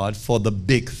believing God for the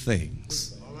big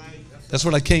things. That's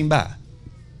what I came by.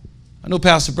 I know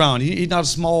Pastor Brown, he's not a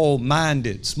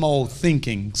small-minded,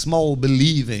 small-thinking,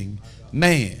 small-believing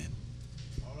man.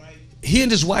 He and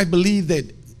his wife believe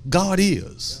that God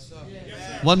is.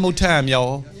 One more time,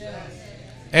 y'all.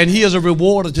 And he is a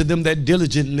rewarder to them that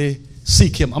diligently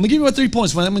seek him. I'm going to give you 3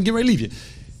 points. I'm going to get ready to leave you.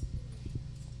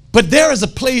 But there is a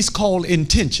place called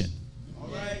intention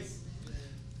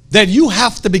that you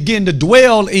have to begin to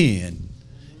dwell in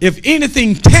if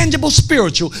anything tangible,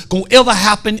 spiritual, gonna ever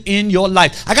happen in your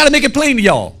life. I gotta make it plain to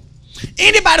y'all.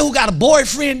 Anybody who got a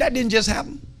boyfriend, that didn't just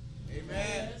happen.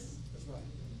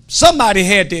 Somebody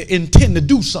had to intend to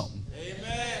do something.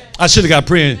 Amen. I should have got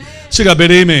praying. Should have got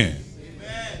better amen.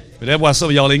 Amen. But that's why some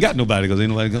of y'all ain't got nobody, because ain't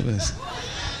nobody got this.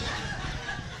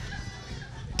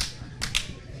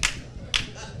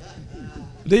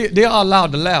 They are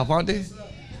allowed to laugh, aren't they?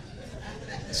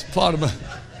 It's part of my.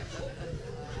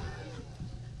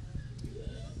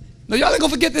 No, y'all ain't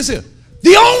gonna forget this here.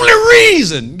 The only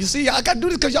reason, you see, I got to do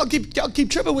this because y'all keep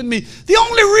tripping with me. The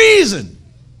only reason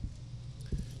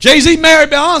Jay-Z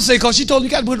married Beyonce because she told him you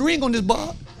got to put a ring on this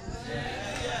bob.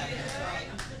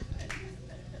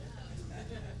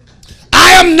 I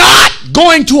am not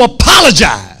going to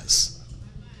apologize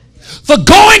for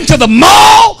going to the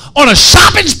mall on a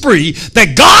shopping spree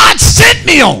that God sent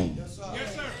me on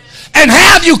and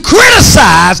have you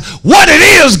criticize what it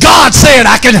is God said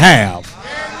I can have.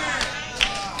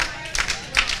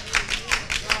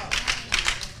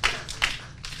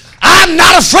 I'm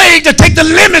not afraid to take the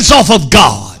limits off of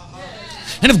God.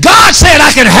 And if God said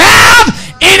I can have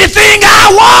anything I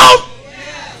want,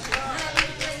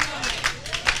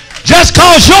 just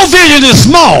because your vision is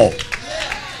small,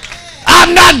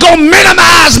 I'm not going to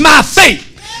minimize my faith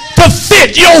to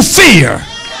fit your fear.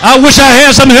 I wish I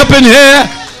had some help in here.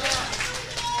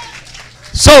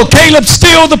 So Caleb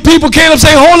stilled the people. Caleb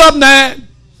said, hold up now.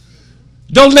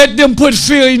 Don't let them put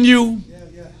fear in you.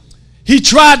 He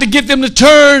tried to get them to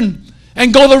turn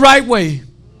and go the right way.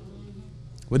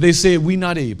 But they said, we're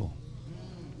not able.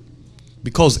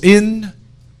 Because in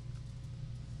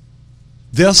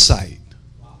their sight,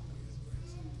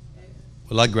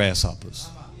 we're like grasshoppers.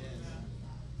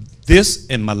 This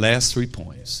and my last 3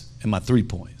 points, and my 3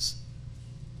 points.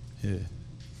 Yeah.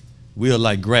 We are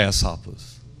like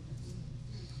grasshoppers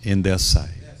in their sight.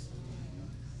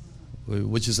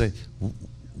 What you say?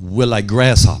 We're like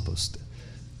grasshoppers.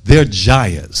 They're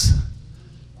giants.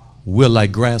 We're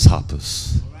like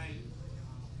grasshoppers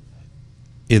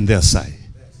in their sight.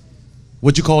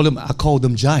 What you call them? I call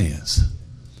them giants.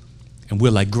 And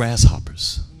we're like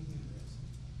grasshoppers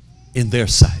in their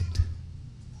sight.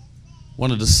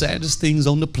 One of the saddest things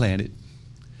on the planet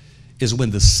is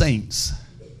when the saints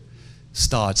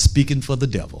start speaking for the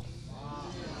devil.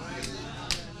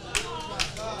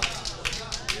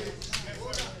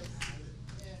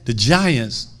 The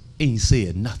giants ain't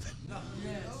said nothing.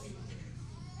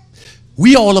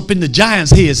 We all up in the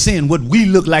giants' head saying what we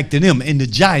look like to them, and the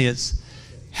giants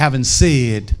haven't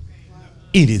said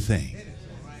anything.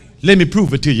 Let me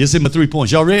prove it to you. It's in my 3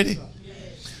 points. Y'all ready?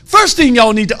 First thing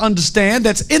y'all need to understand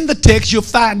that's in the text, you'll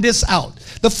find this out.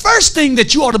 The first thing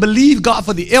that you ought to believe God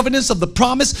for the evidence of the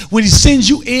promise when he sends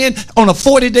you in on a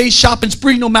 40-day shopping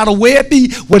spree, no matter where it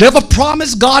be, whatever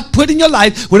promise God put in your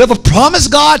life, whatever promise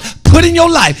God put in your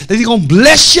life, that he's going to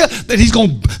bless you, that he's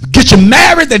going to get you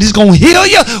married, that he's going to heal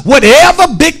you, whatever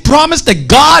big promise that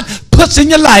God puts in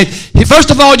your life, first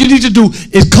of all you need to do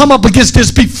is come up against this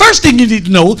people. First thing you need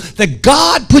to know that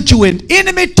God put you in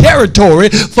enemy territory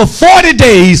for 40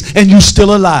 days and you're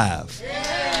still alive.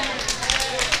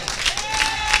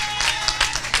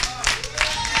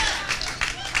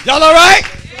 Y'all all right?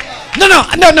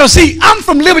 No. See, I'm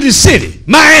from Liberty City,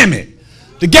 Miami,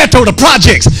 the ghetto, the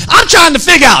projects. I'm trying to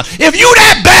figure out, if you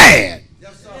that bad,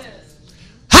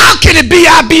 how can it be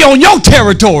I be on your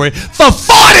territory for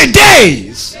 40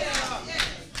 days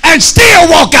and still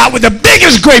walk out with the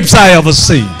biggest grapes I ever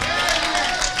seen?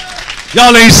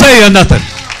 Y'all ain't saying nothing.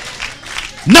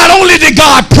 Not only did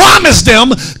God promise them,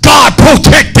 God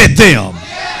protected them.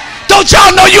 Don't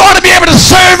y'all know you ought to be able to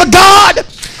serve a God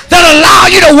that allow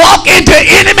you to walk into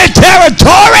enemy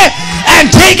territory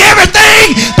and take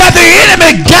everything that the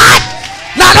enemy got?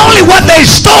 Not only what they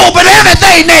stole, but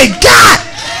everything they got.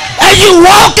 And you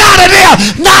walk out of there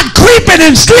not creeping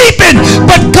and sleeping,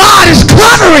 but God is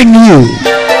covering you.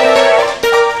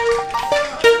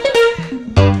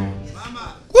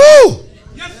 Woo!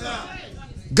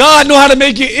 God know how to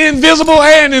make you invisible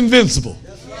and invincible.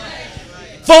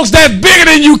 Folks that bigger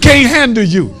than you can't handle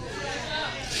you.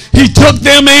 He took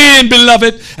them in,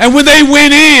 beloved, and when they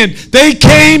went in, they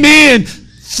came in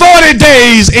 40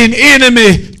 days in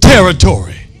enemy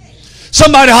territory.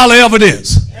 Somebody holler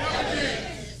evidence.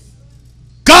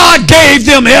 God gave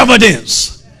them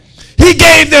evidence. He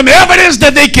gave them evidence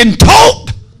that they can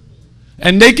talk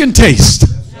and they can taste.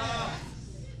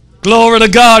 Glory to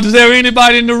God. Is there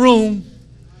anybody in the room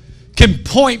can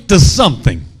point to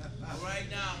something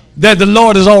that the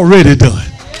Lord has already done?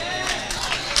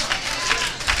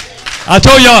 I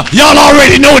told y'all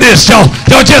already know this. Y'all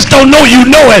just don't know you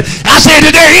know it. I said,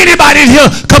 is there anybody in here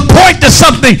could point to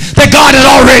something that God has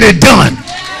already done?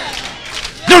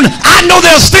 I know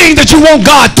there's things that you want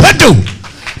God to do,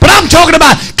 but I'm talking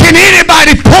about, can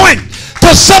anybody point to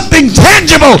something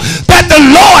tangible that the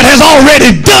Lord has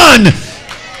already done.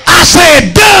 I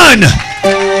said done.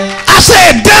 I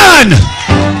said done.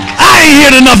 I ain't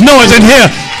hearing enough noise in here.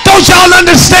 Don't y'all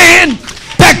understand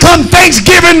that come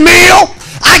Thanksgiving meal,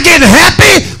 I get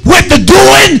happy with the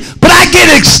doing, but I get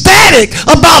ecstatic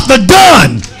about the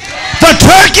done. The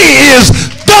turkey is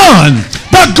done.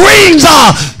 The greens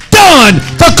are done.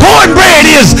 The cornbread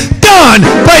is done.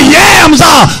 The yams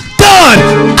are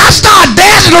done. I start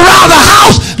dancing around the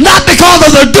house, not because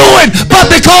of the doing, but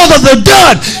because of the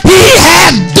done. He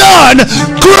has done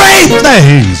great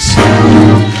things.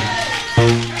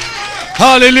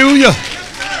 Hallelujah.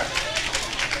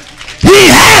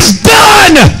 He has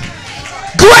done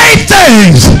great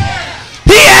things.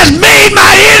 He has made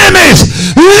my enemies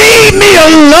leave me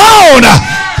alone.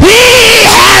 He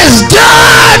has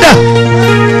done.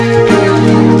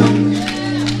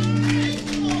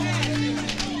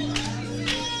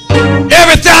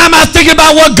 Every time I think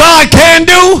about what God can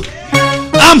do,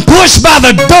 I'm pushed by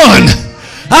the done.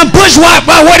 I'm pushed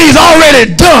by what he's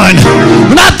already done.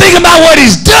 When I think about what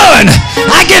he's done,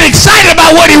 I get excited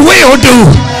about what he will do.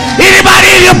 Anybody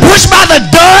in here pushed by the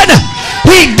done?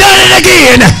 He done it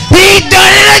again. He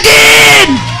done it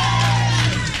again.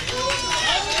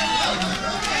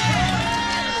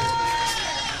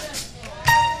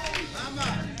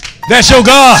 That's your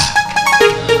God.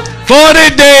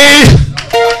 40-day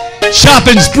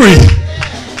shopping spree.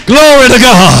 Glory to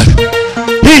God.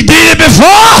 He did it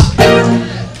before.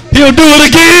 He'll do it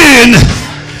again.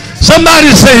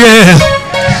 Somebody say yeah.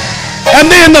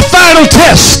 And then the final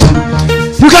test.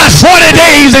 You got 40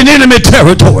 days in enemy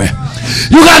territory.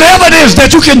 You got evidence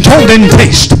that you can tote and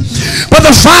taste. But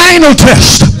the final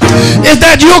test is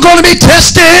that you're going to be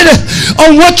tested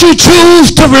on what you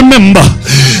choose to remember.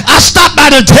 I stopped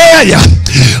by to tell you,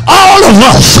 all of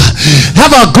us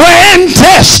have a grand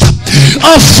test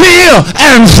of fear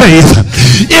and faith.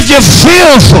 If you're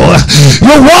fearful,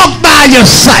 you walk by your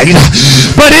sight.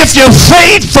 But if you're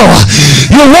faithful,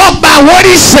 you walk by what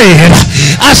he said.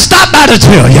 I stopped by to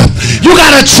tell you, you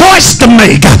got a choice to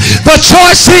make. The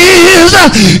choice is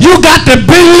you got to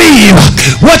believe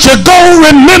what you're going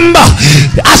to remember.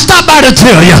 I stopped by to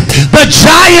tell you, the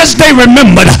giants they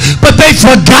remembered, but they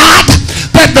forgot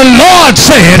that the Lord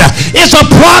said it's a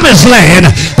promised land.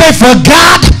 They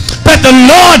forgot that the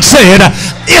Lord said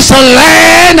it's a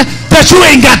land that you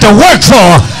ain't got to work for,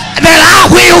 that I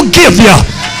will give you.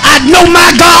 I know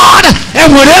my God, and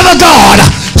whatever God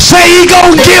say he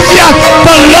gonna give you,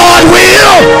 the Lord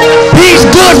will. He's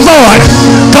good for it.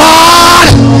 God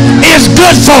is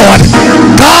good for it.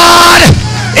 God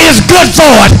is good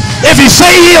for it. If he say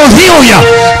he'll heal you,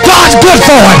 God's good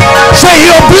for it. Say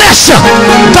he'll bless you,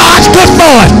 God's good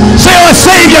for it. Say he'll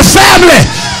save your family,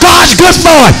 God's good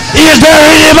for it. Is there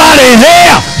anybody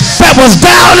here that was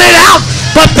down and out,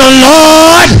 but the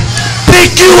Lord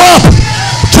pick you up,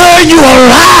 turn you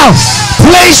around,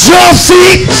 place your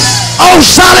feet on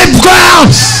solid ground?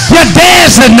 You're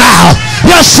dancing now.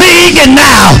 You're singing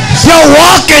now. You're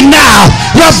walking now.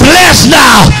 You're blessed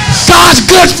now. God's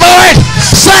good for it.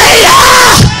 Say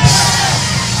yeah.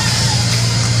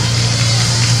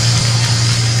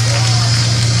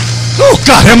 Oh,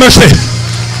 God have mercy.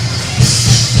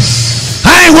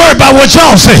 I ain't worried about what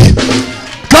y'all say.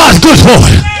 God's good for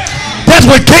it. That's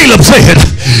what Caleb said.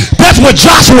 That's what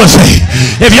Joshua said.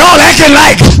 If y'all acting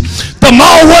like the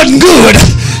mall wasn't good,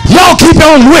 y'all keep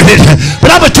on with it.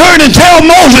 But I'm going to turn and tell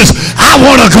Moses, I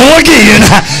want to go again.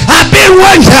 I've been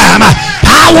one time.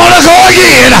 I want to go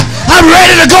again. I'm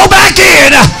ready to go back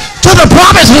in to the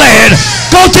promised land.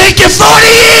 Gonna take you 40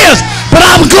 years, but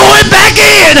I'm going back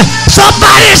in.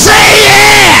 Somebody say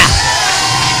yeah.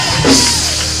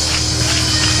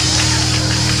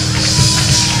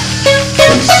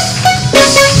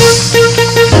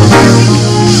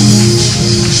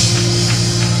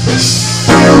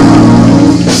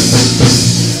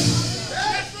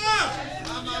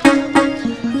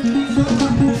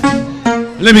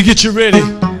 Let me get you ready.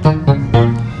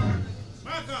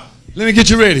 Let me get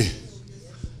you ready.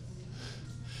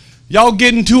 Y'all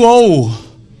getting too old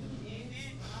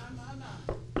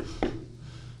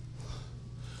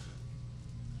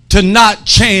to not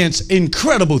chance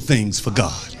incredible things for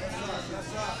God.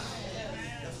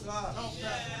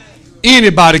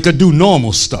 Anybody could do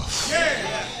normal stuff.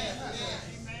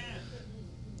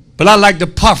 But I like the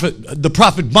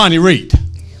prophet Bonnie Raitt.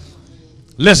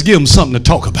 Let's give him something to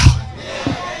talk about.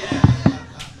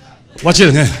 Watch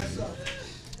it.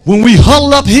 When we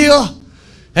huddle up here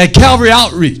at Calvary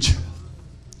Outreach,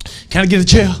 can I get a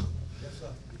chair?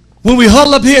 When we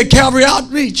huddle up here at Calvary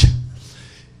Outreach,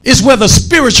 it's where the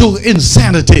spiritual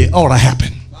insanity ought to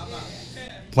happen.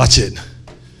 Watch it.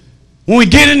 when we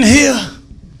get in here,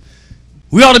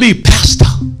 we ought to be, Pastor,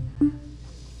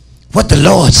 what the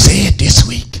Lord said this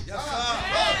week.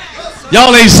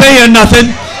 Y'all ain't saying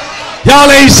nothing. Y'all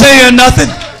ain't saying nothing.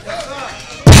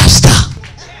 Pastor,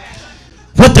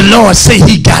 what the Lord say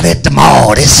he got at the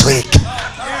mall this week.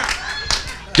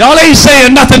 Y'all ain't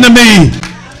saying nothing to me.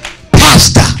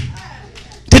 Pastor,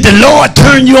 did the Lord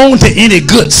turn you on to any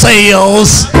good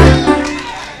sales?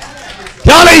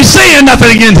 Y'all ain't saying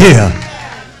nothing in here.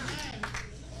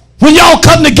 When y'all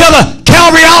come together,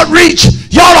 Calvary Outreach,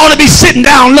 y'all ought to be sitting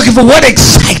down looking for what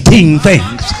exciting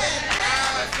things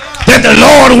that the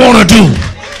Lord want to do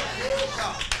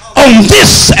on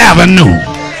this avenue,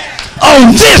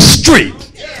 on this street,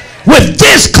 with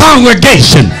this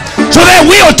congregation, so that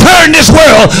we'll turn this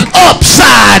world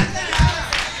upside.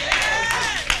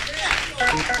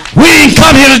 We ain't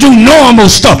come here to do normal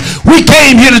stuff. We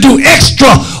came here to do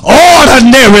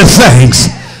extraordinary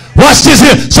things. Watch this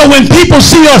here. So when people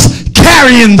see us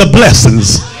carrying the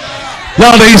blessings,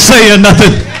 y'all ain't saying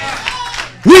nothing.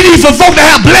 We need for folk to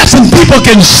have blessings people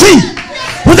can see.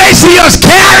 When they see us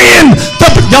carrying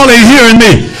the, y'all ain't hearing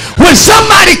me. When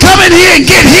somebody come in here and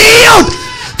get healed,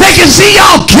 they can see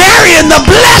y'all carrying the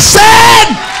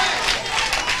blessing.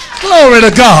 Glory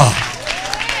to God.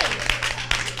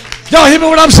 Y'all hear me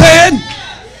what I'm saying?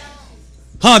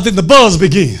 Huh? Then the buzz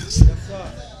begins.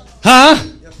 Huh?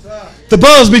 The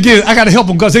buzz begins. I got to help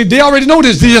them because they already know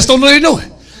this. They just don't know they know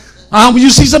it. When you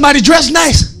see somebody dressed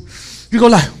nice, you go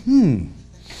like,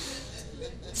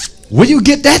 where you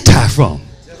get that tie from?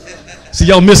 See,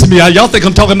 y'all missing me. Y'all think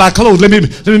I'm talking about clothes. Let me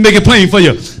make it plain for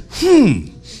you.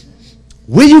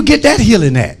 Where you get that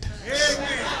healing at?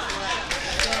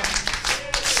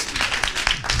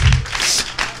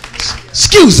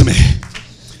 Excuse me.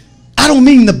 I don't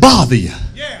mean to bother you.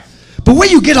 But where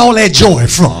you get all that joy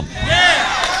from?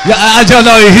 Y'all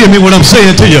ain't hear me when I'm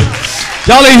saying to you.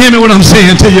 Y'all ain't hear me when I'm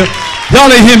saying to you.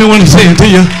 Y'all ain't hear me when I'm saying to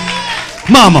you.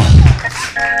 Mama,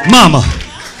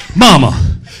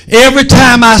 every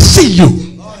time I see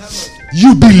you,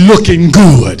 you be looking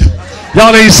good.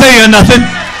 Y'all ain't saying nothing.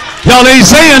 Y'all ain't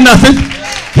saying nothing.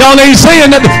 Y'all ain't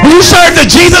saying nothing. When you serve the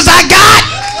Jesus I got,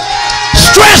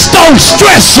 stress don't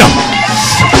stress you.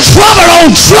 Trouble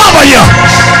don't trouble you.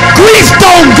 Grief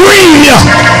don't grieve you.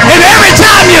 And every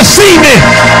time you see me,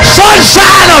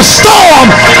 sunshine or storm,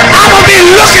 I'ma be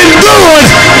looking good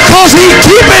because he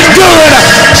keep it good.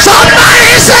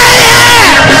 Somebody say it.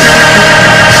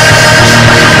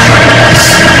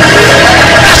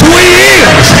 That's who he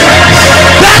is.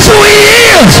 That's who he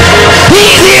is.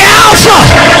 He's the Alpha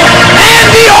and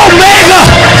the Omega.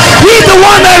 He's the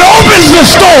one that opens the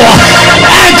store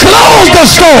and closes the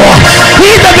store.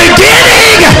 He's the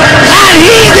beginning and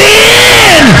he's the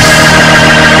end.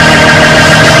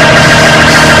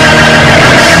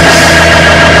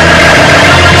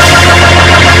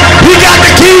 He got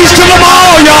the keys to the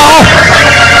mall, y'all.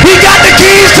 He got the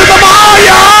keys to the mall,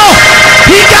 y'all.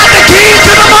 He got the keys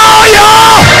to the mall,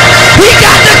 y'all. He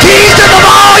got the keys to the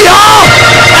mall, y'all.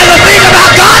 And the thing about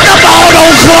God, the mall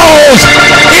don't close.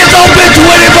 It's open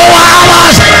 24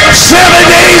 hours, 7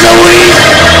 days a week.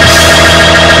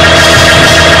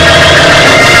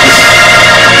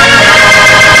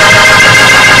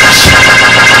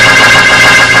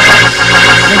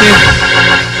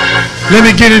 Let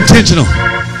me get intentional.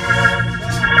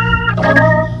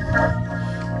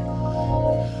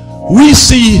 We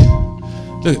see,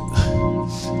 look,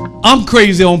 I'm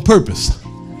crazy on purpose.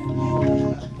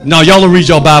 Now, y'all will read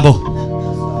your Bible.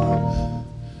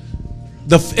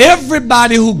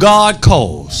 Everybody who God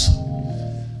calls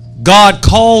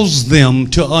them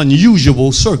to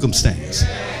unusual circumstance.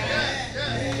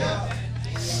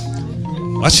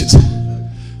 Watch this.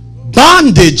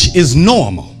 Bondage is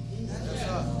normal.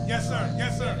 Yes, sir.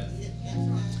 Yes, sir.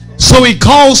 So he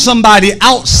calls somebody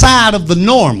outside of the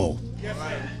normal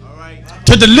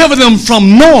to deliver them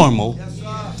from normal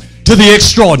to the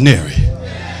extraordinary.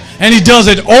 And he does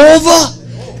it over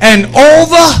and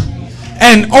over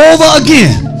and over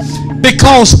again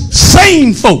because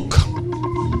sane folk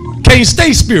can't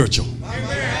stay spiritual.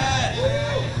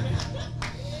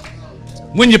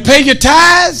 When you pay your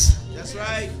tithes, that's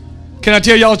right. Can I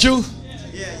tell y'all the truth?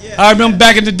 Yeah. I remember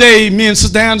back in the day, me and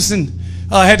Sister Anderson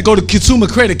had to go to consumer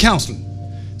credit counseling.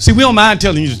 See, we don't mind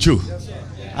telling you the truth.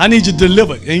 I need you to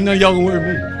deliver. Ain't none of y'all gonna worry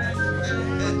about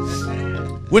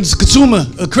me. Went to consumer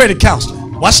credit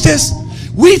counseling. Watch this.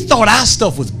 We thought our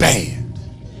stuff was bad.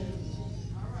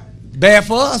 Bad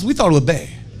for us? We thought it was bad.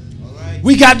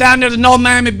 We got down there to North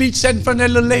Miami Beach, sat in front of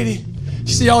that little lady.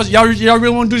 She said, y'all really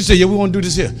want to do this here? Yeah, we want to do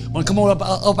this here. Want to come on up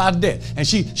out of debt. And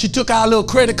she took our little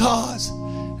credit cards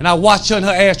And I watched her in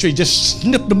her ashtray just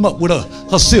snip them up with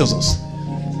her scissors.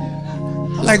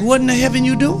 I'm like, what in the heaven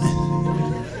you doing?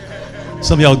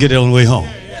 Some of y'all get it on the way home.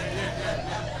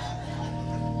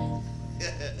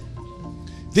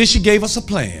 Then she gave us a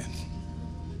plan.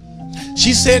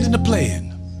 She said in the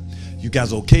plan, you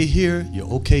guys okay here?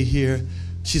 You're okay here.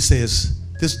 She says,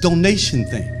 this donation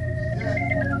thing.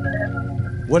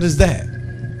 What is that?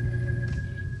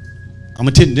 I'm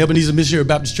attending Ebenezer Missionary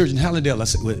Baptist Church in Hallandale. I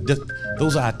said, well,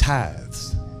 those are our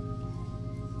tithes.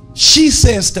 She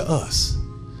says to us,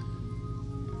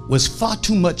 was far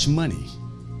too much money.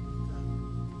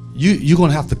 You're going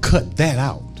to have to cut that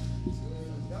out.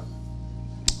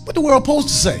 What the world supposed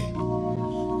to say?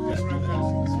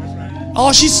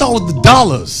 All she saw was the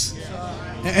dollars.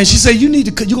 And she said, you're going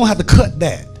to have to cut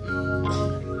that.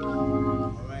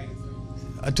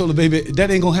 I told her, baby,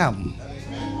 that ain't going to happen.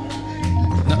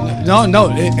 No.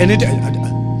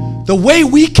 And the way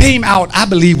we came out, I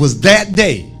believe, was that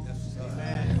day.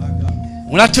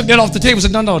 When I took that off the table, I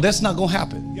said, no, that's not going to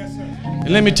happen.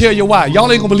 And let me tell you why.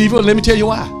 Y'all ain't going to believe it. Let me tell you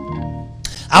why.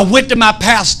 I went to my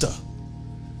pastor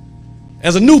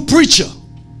as a new preacher.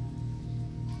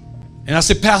 And I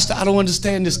said, Pastor, I don't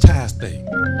understand this tithe thing.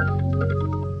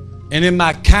 And in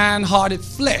my kind-hearted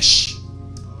flesh,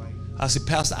 I said,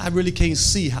 Pastor, I really can't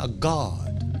see how God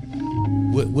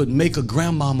would make a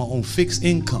grandmama on fixed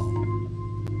income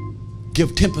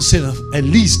give 10% of, at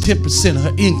least 10% of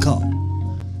her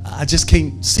income. I just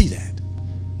can't see that.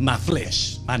 My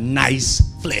flesh, my nice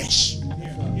flesh.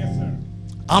 Yes, sir.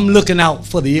 I'm looking out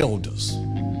for the elders.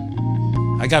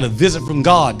 I got a visit from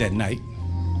God that night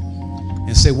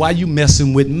and said, why you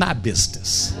messing with my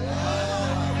business?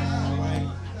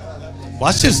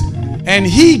 Watch this. And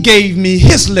he gave me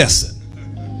his lesson.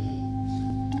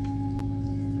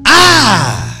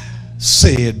 I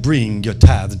said, bring your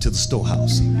tithe into the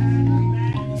storehouse,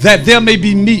 that there may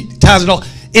be meat, tithes and all,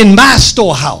 in my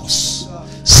storehouse,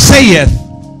 saith.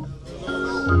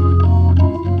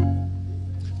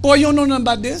 Boy, you don't know nothing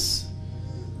about this.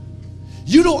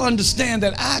 You don't understand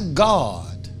that our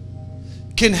God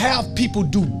can have people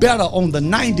do better on the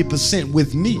 90%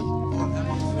 with me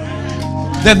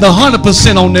than the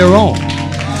 100% on their own.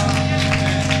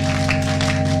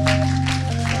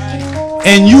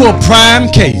 And you a prime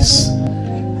case.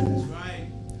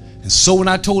 And so when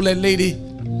I told that lady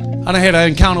I done had an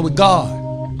encounter with God,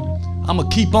 I'm going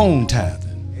to keep on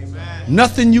tithing.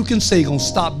 Nothing you can say going to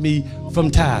stop me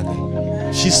from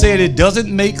tithing. She said, it doesn't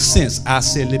make sense. I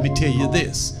said, let me tell you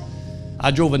this.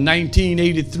 I drove a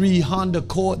 1983 Honda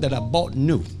Accord that I bought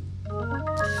new.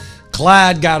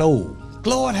 Clyde got old.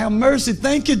 Lord have mercy.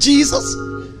 Thank you, Jesus.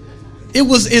 It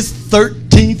was its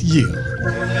 13th year.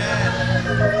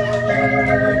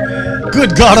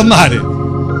 Good God Almighty.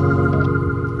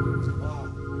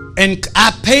 And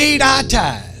I paid our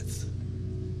tithes.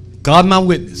 God my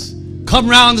witness. Come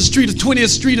around the street of 20th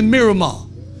Street in Miramar.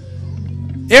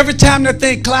 Every time that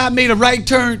thing, Clyde made a right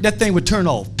turn, that thing would turn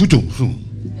off.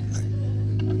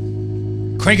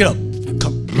 Crank it up.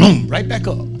 Come, right back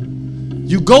up.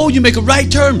 You go, you make a right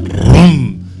turn.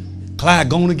 Clyde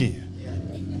gone again.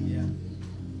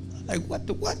 Like, what,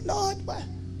 Lord? What?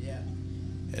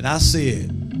 And I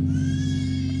said,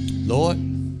 Lord,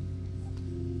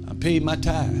 I paid my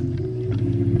tithe.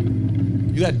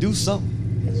 You got to do something.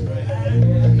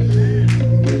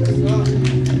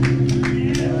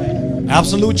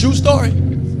 Absolute true story.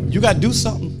 You got to do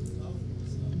something.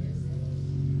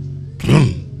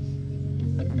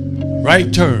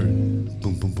 Right turn.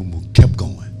 Boom, boom, boom, boom. Kept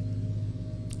going.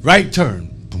 Right turn.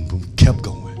 Boom, boom. Kept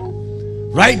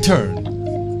going. Right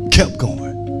turn. Kept going.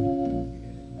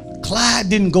 Clyde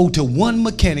didn't go to one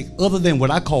mechanic other than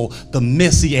what I call the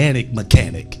messianic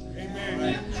mechanic.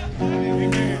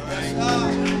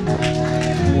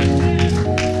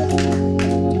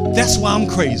 That's why I'm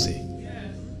crazy.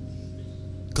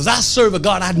 Because I serve a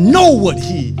God, I know what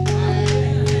he.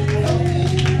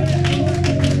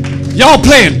 Y'all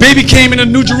playing. Baby came into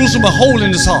New Jerusalem, a hole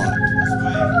in his heart.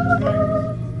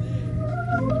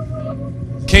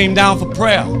 Came down for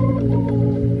prayer.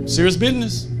 Serious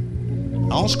business. I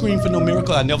don't scream for no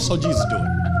miracle. I never saw Jesus do it.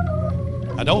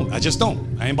 I don't. I just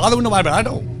don't. I ain't bothered with nobody, but I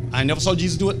don't. I never saw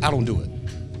Jesus do it. I don't do it.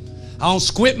 I don't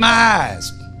squint my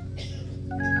eyes.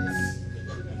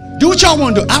 Do what y'all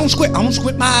want to do. I don't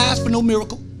squint my eyes for no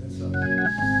miracle.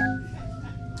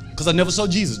 Because I never saw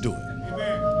Jesus do it.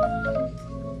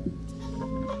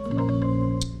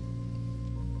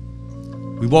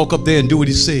 We walk up there and do what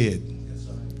he said.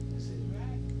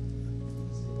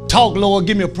 Talk, Lord,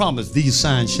 give me a promise. These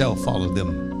signs shall follow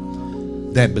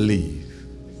them that believe.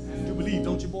 You believe,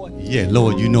 don't you, boy? Yeah,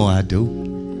 Lord, you know I do.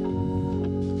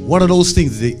 What are those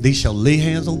things? They shall lay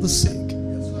hands on the sick.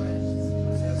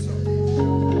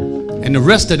 And the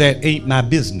rest of that ain't my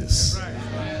business.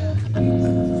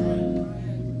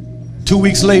 2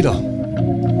 weeks later,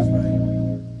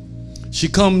 she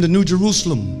come to New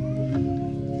Jerusalem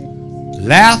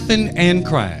laughing and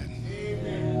crying.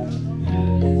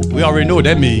 We already know what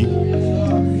that means.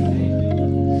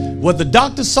 What the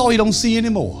doctor saw, he don't see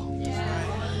anymore.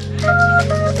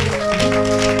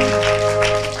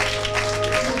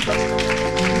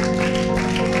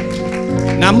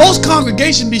 Now, most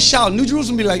congregations be shouting. New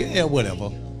Jerusalem be like, yeah, whatever.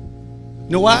 You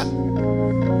know why?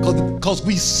 Because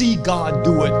we see God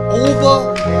do it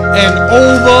over and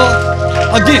over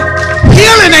again.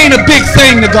 Healing ain't a big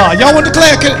thing to God. Y'all want the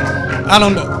class? I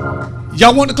don't know.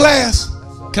 Y'all want the class?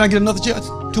 Can I get another chair?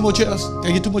 2 more chairs? Can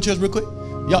I get 2 more chairs real quick?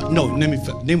 Y'all, no, then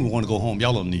we want to go home.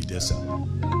 Y'all don't need this. Y'all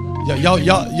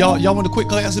want a quick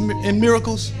class in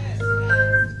miracles?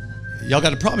 Y'all got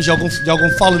to promise y'all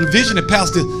gonna follow the vision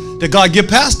that God give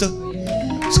pastor.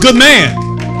 It's a good man.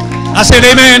 I said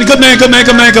amen. Good man, good man,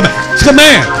 good man, good man. It's a good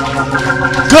man.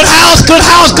 Good house, good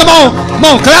house. Come on. Come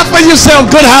on. Clap for yourself.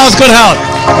 Good house, good house.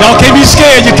 Y'all can't be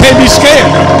scared. You can't be scared.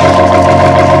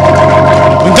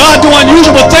 When God do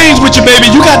unusual things with you, baby,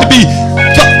 you got to be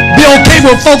okay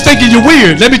with folks thinking you're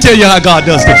weird. Let me tell you how God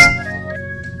does this.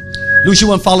 Lucy,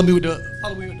 want to follow me with the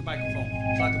microphone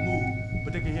so I can move,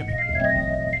 but they can hear me.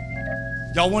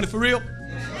 Y'all want it for real?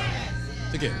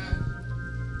 Again.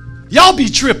 Y'all be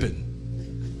tripping.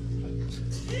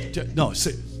 No,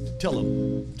 tell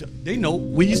them. They know.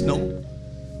 We's know.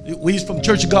 We's from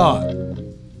Church of God.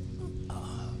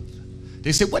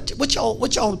 They say, what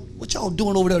y'all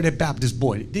doing over there with that Baptist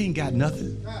boy? They ain't got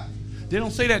nothing. They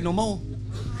don't say that no more.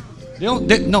 No,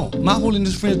 my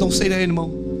holiness friends don't say that anymore.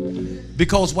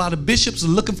 Because while the bishops are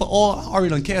looking for oil, I already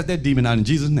done cast that demon out in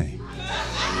Jesus' name.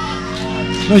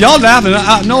 No, y'all laughing.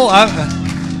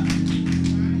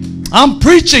 I'm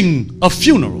preaching a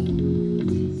funeral.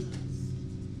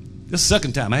 This is the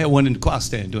second time. I had one in the choir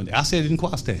stand doing that. I said it in the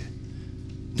choir stand.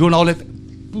 Doing all that.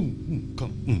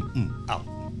 Out.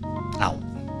 Out.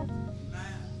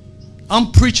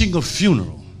 I'm preaching a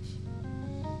funeral.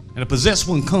 And a possessed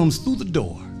one comes through the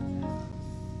door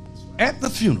at the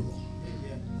funeral,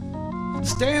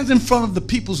 stands in front of the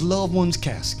people's loved one's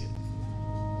casket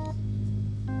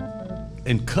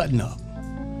and cutting up.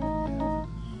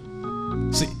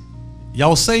 See,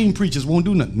 y'all sane preachers won't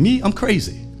do nothing. Me, I'm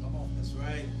crazy. Come on, that's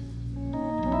right.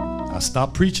 I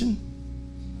stopped preaching,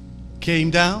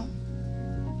 came down,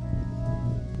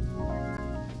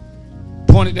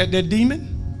 pointed at that demon.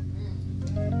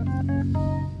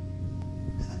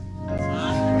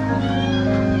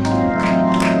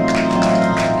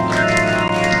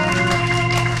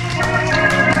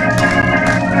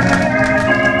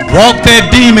 Walked that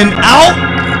demon out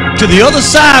to the other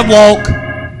sidewalk,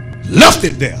 left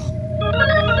it there.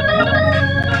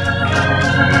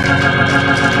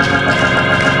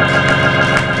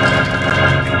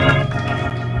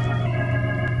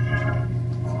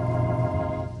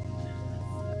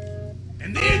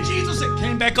 And then Jesus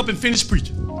came back up and finished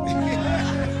preaching.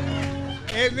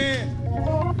 Amen.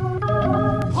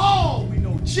 Paul, we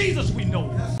know. Jesus, we know.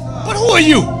 But who are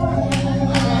you?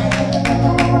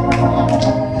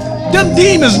 Them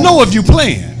demons know if you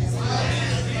playing.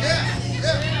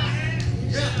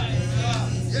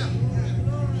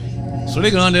 So they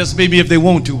can underestimate me if they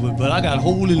want to, but I got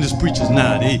holiness preachers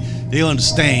now. They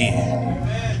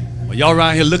understand. Well, y'all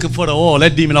around here looking for the oil,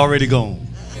 that demon already gone.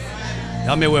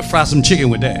 Y'all may well fry some chicken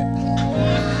with that.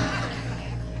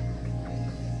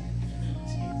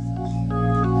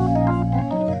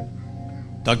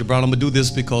 Dr. Brown, I'm gonna do this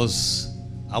because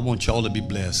I want y'all to be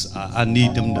blessed. I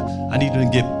need them to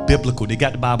get biblical. They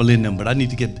got the Bible in them, but I need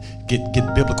to get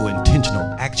biblical, intentional,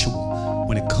 actual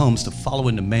when it comes to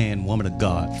following the man, woman of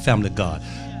God, family of God,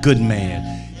 good man,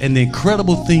 and the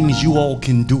incredible things you all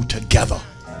can do together.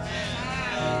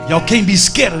 Y'all can't be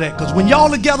scared of that, because when y'all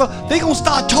together, they gonna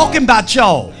start talking about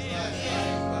y'all.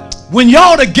 When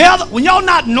y'all together, when y'all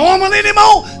not normal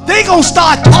anymore, they gonna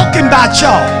start talking about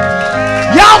y'all.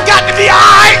 Y'all got to be all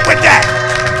right with that.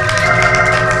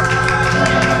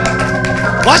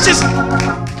 Watch this.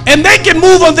 And they can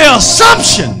move on their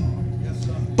assumption,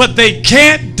 but they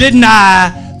can't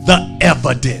deny the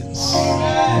evidence.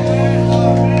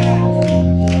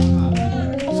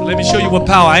 So let me show you what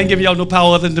power. I ain't giving y'all no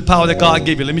power other than the power that God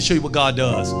gave you. Let me show you what God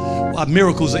does. Why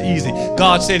miracles are easy.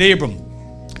 God said, Abram,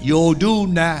 you'll do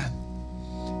now.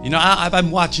 You know, I've been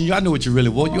watching you. I know what you really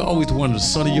want. You always wanted a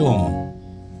son of your own.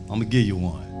 I'm going to give you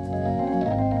one.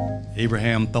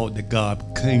 Abraham thought that God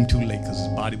came too late because his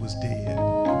body was dead.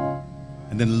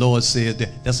 And then the Lord said,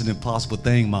 that's an impossible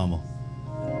thing, mama.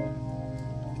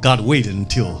 God waited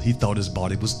until he thought his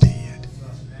body was dead.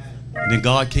 And then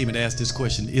God came and asked this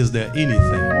question, is there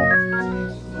anything?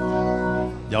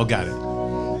 Y'all got it.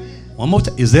 One more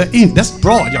time. Is there any, that's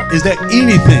broad, y'all. Is there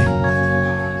anything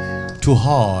too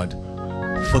hard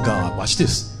for God? Watch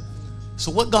this.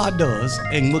 So what God does,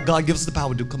 and what God gives us the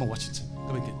power to do, come on, watch it.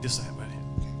 Let me get this side right here.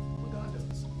 What God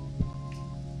does.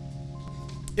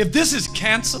 If this is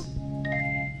cancer,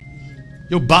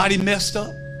 your body messed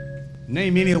up,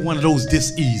 name any one of those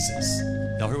diseases.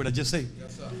 Y'all heard what I just said?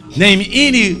 Yes, sir. Name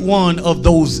any one of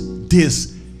those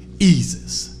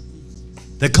diseases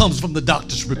that comes from the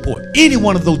doctor's report. Any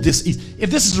one of those diseases.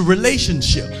 If this is a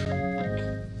relationship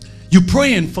you're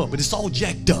praying for, but it's all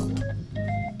jacked up.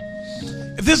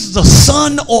 If this is a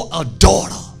son or a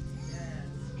daughter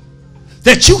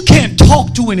that you can't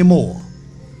talk to anymore,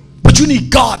 but you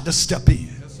need God to step in.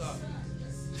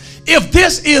 If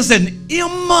this is an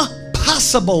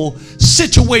impossible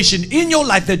situation in your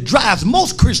life that drives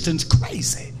most Christians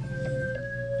crazy,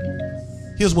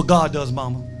 here's what God does,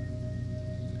 mama.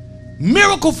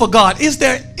 Miracle for God. Is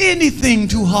there anything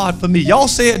too hard for me? Y'all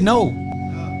said no.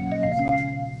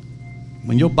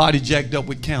 When your body jacked up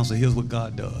with cancer, here's what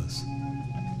God does.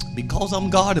 Because I'm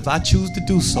God, if I choose to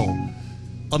do so,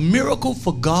 a miracle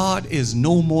for God is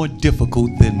no more difficult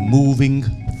than moving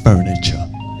furniture.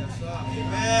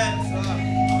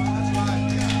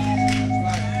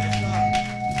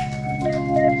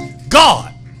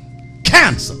 God,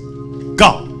 cancer,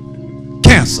 God,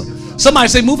 cancer. Somebody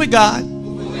say, move it, God.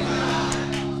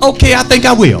 Okay, I think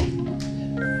I will.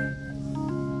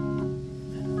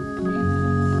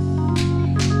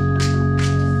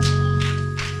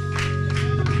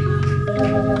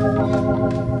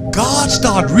 God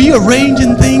start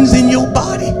rearranging things in your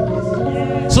body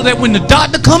so that when the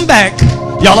doctor come back,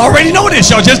 y'all already know this,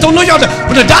 y'all just don't know y'all.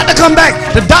 When the doctor come back,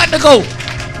 the doctor go,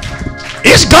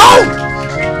 it's gone.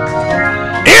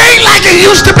 It ain't like it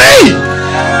used to be.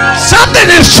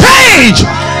 Something has changed.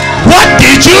 What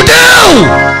did you do?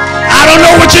 I don't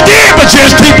know what you did, but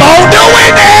just keep on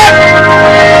doing it.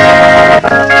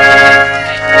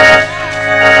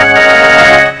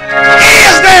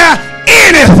 Is there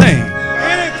anything?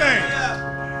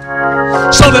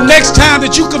 So the next time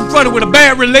that you confronted with a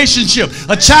bad relationship,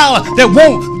 a child that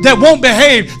won't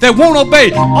behave, that won't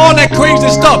obey, all that crazy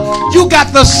stuff, you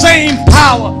got the same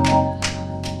power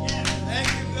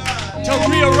to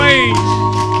rearrange.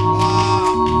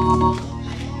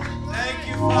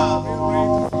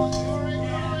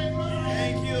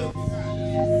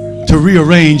 To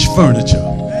rearrange furniture.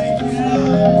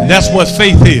 And that's what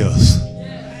faith is.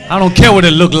 I don't care what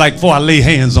it looked like before I lay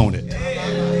hands on it.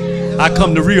 I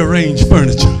come to rearrange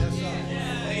furniture.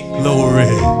 Glory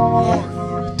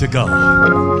to God.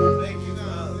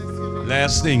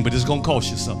 Last thing, but it's going to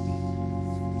cost you something.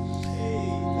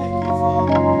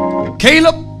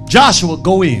 Caleb, Joshua,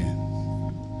 go in.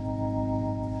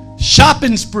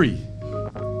 Shopping spree.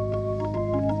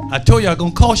 I told you I'm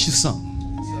going to cost you something.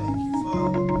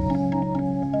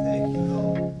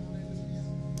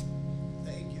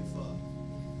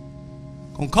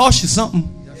 Gonna cost you something.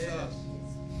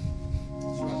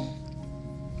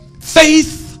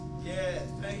 Faith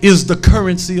is the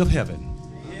currency of heaven.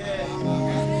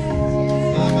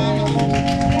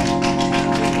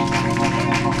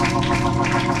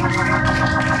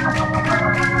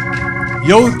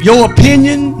 Your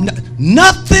opinion,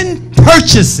 nothing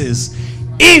purchases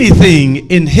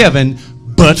anything in heaven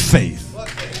but faith.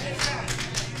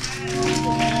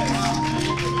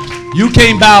 You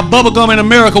can't buy bubble gum in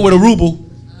America with a ruble.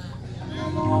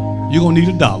 You're going to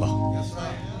need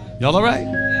 $1. Y'all all right?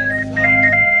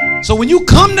 So when you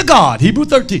come to God, Hebrew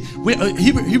 13,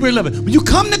 Hebrew 11, when you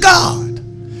come to God,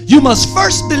 you must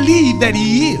first believe that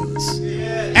He is.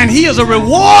 And He is a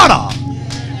rewarder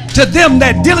to them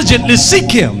that diligently seek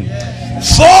Him.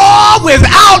 For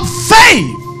without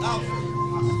faith,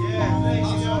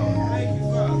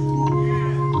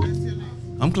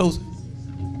 I'm closing.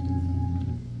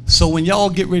 So when y'all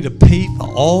get ready to pay for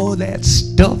all that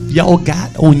stuff y'all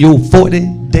got on your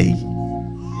 40-day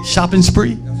shopping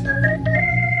spree,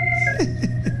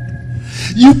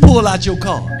 you pull out your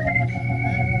card.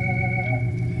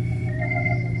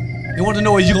 They want to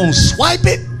know, is you going to swipe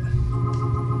it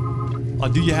or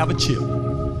do you have a chip?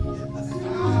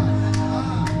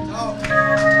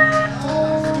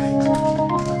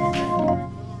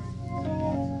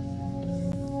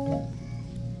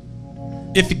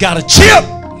 If you got a chip,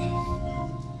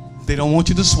 they don't want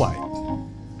you to swipe.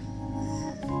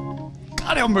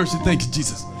 God have mercy. Thank you,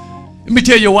 Jesus. Let me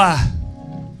tell you why.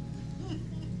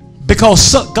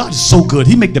 Because God is so good.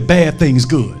 He make the bad things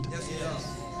good.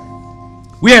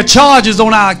 We had charges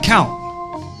on our account.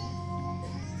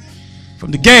 from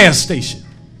the gas station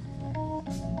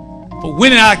for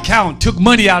winning our account, took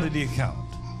money out of the account.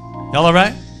 Y'all all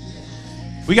right?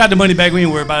 We got the money back. We ain't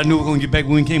worried about it. I knew we were going to get back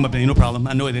when we came up there. Ain't no problem.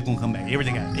 I know they're going to come back.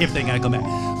 Everything got to come back.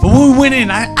 But when we went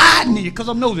in, I need, because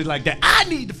I'm nosy like that, I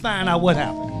need to find out what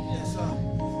happened.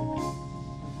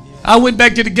 I went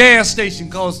back to the gas station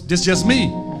because this is just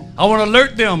me. I want to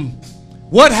alert them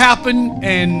what happened,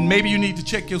 and maybe you need to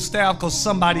check your staff because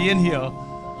somebody in here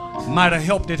might have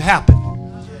helped it happen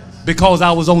because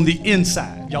I was on the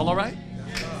inside. Y'all all right?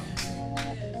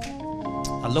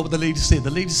 I love what the lady said.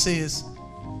 The lady says,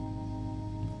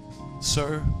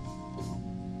 "Sir,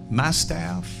 my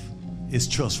staff is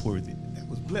trustworthy." That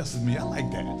was blessing me. I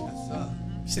like that.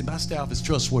 She said, "My staff is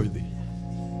trustworthy.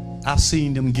 I've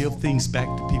seen them give things back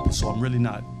to people, so I'm really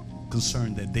not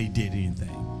concerned that they did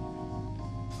anything.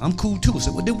 I'm cool too." I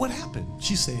said, "Well, then what happened?"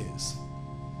 She says,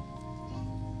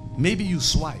 "Maybe you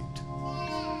swiped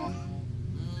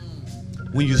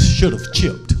when you should have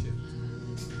chipped."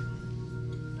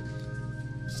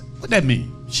 What that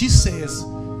mean? She says,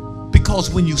 because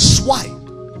when you swipe,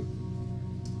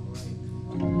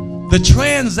 the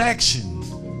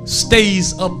transaction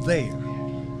stays up there.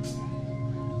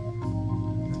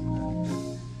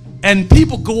 And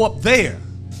people go up there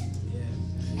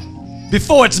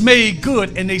before it's made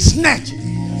good and they snatch it.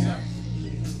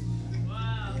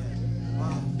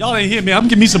 Y'all ain't hear me. I'm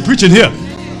giving me some preaching here.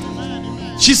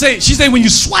 She say when you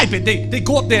swipe it, they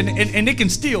go up there and they can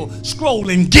still scroll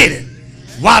and get it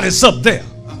while it's up there.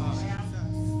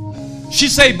 She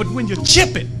say, but when you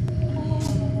chip it,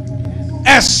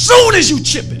 as soon as you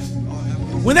chip it,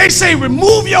 when they say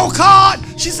remove your card,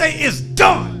 she say it's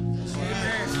done.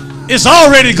 It's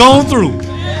already gone through.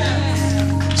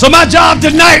 So my job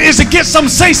tonight is to get some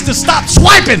saints to stop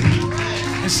swiping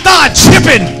and start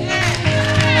chipping.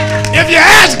 If you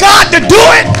ask God to do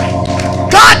it,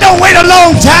 God don't wait a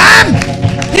long time.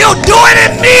 He'll do it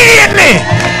immediately.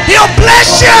 He'll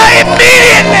bless you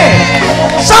immediately.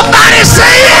 Somebody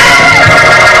say it.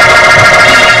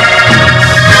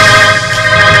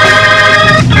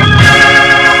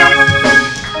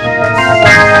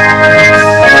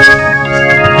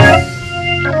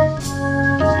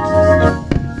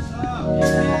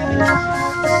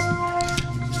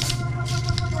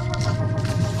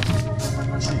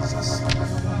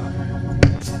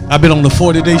 I've been on the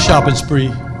 40-day shopping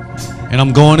spree, and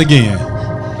I'm going again.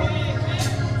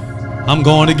 I'm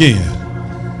going again.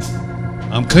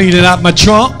 I'm cleaning out my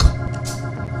trunk.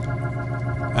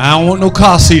 I don't want no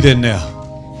car seat in there.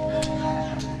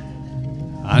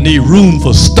 I need room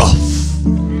for stuff.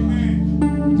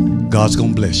 God's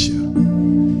going to bless you.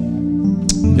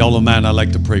 Y'all don't mind, I'd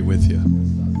like to pray with you.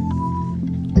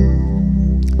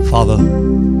 Father,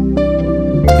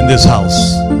 in this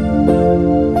house,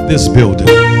 this building,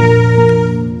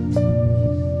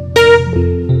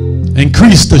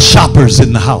 increase the shoppers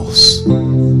in the house.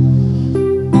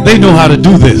 They know how to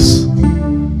do this.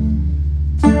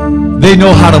 They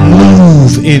know how to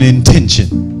move in intention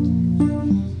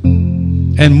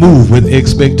and move with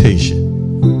expectation.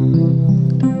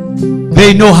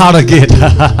 They know how to get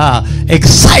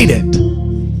excited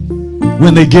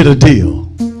when they get a deal.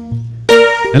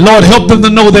 And Lord, help them to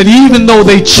know that even though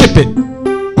they chip it,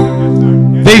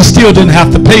 they still didn't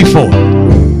have to pay for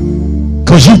it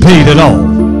because you paid it all.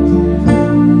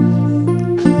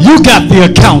 You got the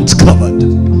accounts covered.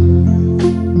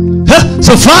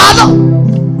 So Father,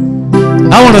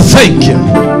 I want to thank you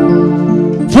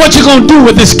for what you're going to do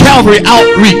with this Calvary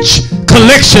outreach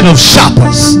collection of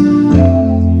shoppers.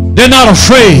 They're not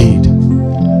afraid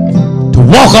to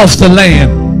walk off the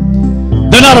land.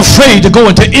 They're not afraid to go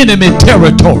into enemy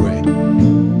territory.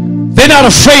 They're not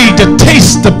afraid to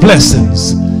taste the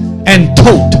blessings and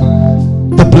tote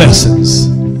the blessings.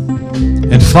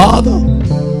 And Father,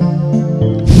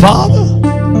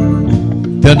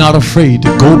 they're not afraid to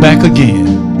go back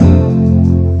again.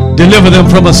 Deliver them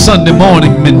from a Sunday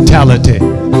morning mentality.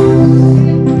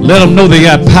 Let them know they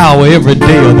got power every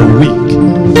day of the week.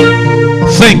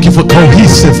 Thank you for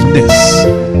cohesiveness.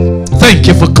 Thank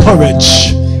you for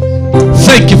courage.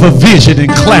 Thank you for vision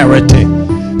and clarity.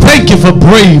 Thank you for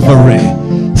bravery.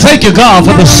 Thank you, God,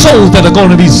 for the souls that are going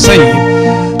to be saved.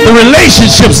 The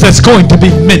relationships that's going to be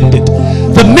mended.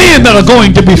 The men that are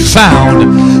going to be found.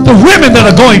 The women that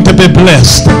are going to be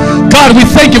blessed. God, we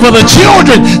thank you for the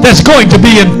children that's going to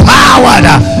be empowered.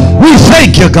 We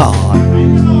thank you, God.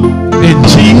 In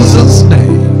Jesus'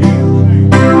 name.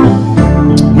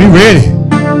 We ready.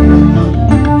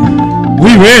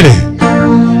 We ready.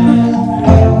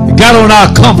 We got on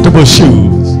our comfortable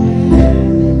shoes.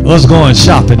 Let's go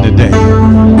shopping today.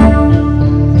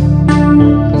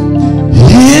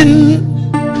 In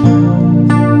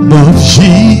of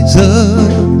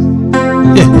Jesus.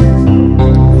 Yeah.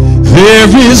 There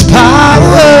is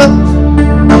power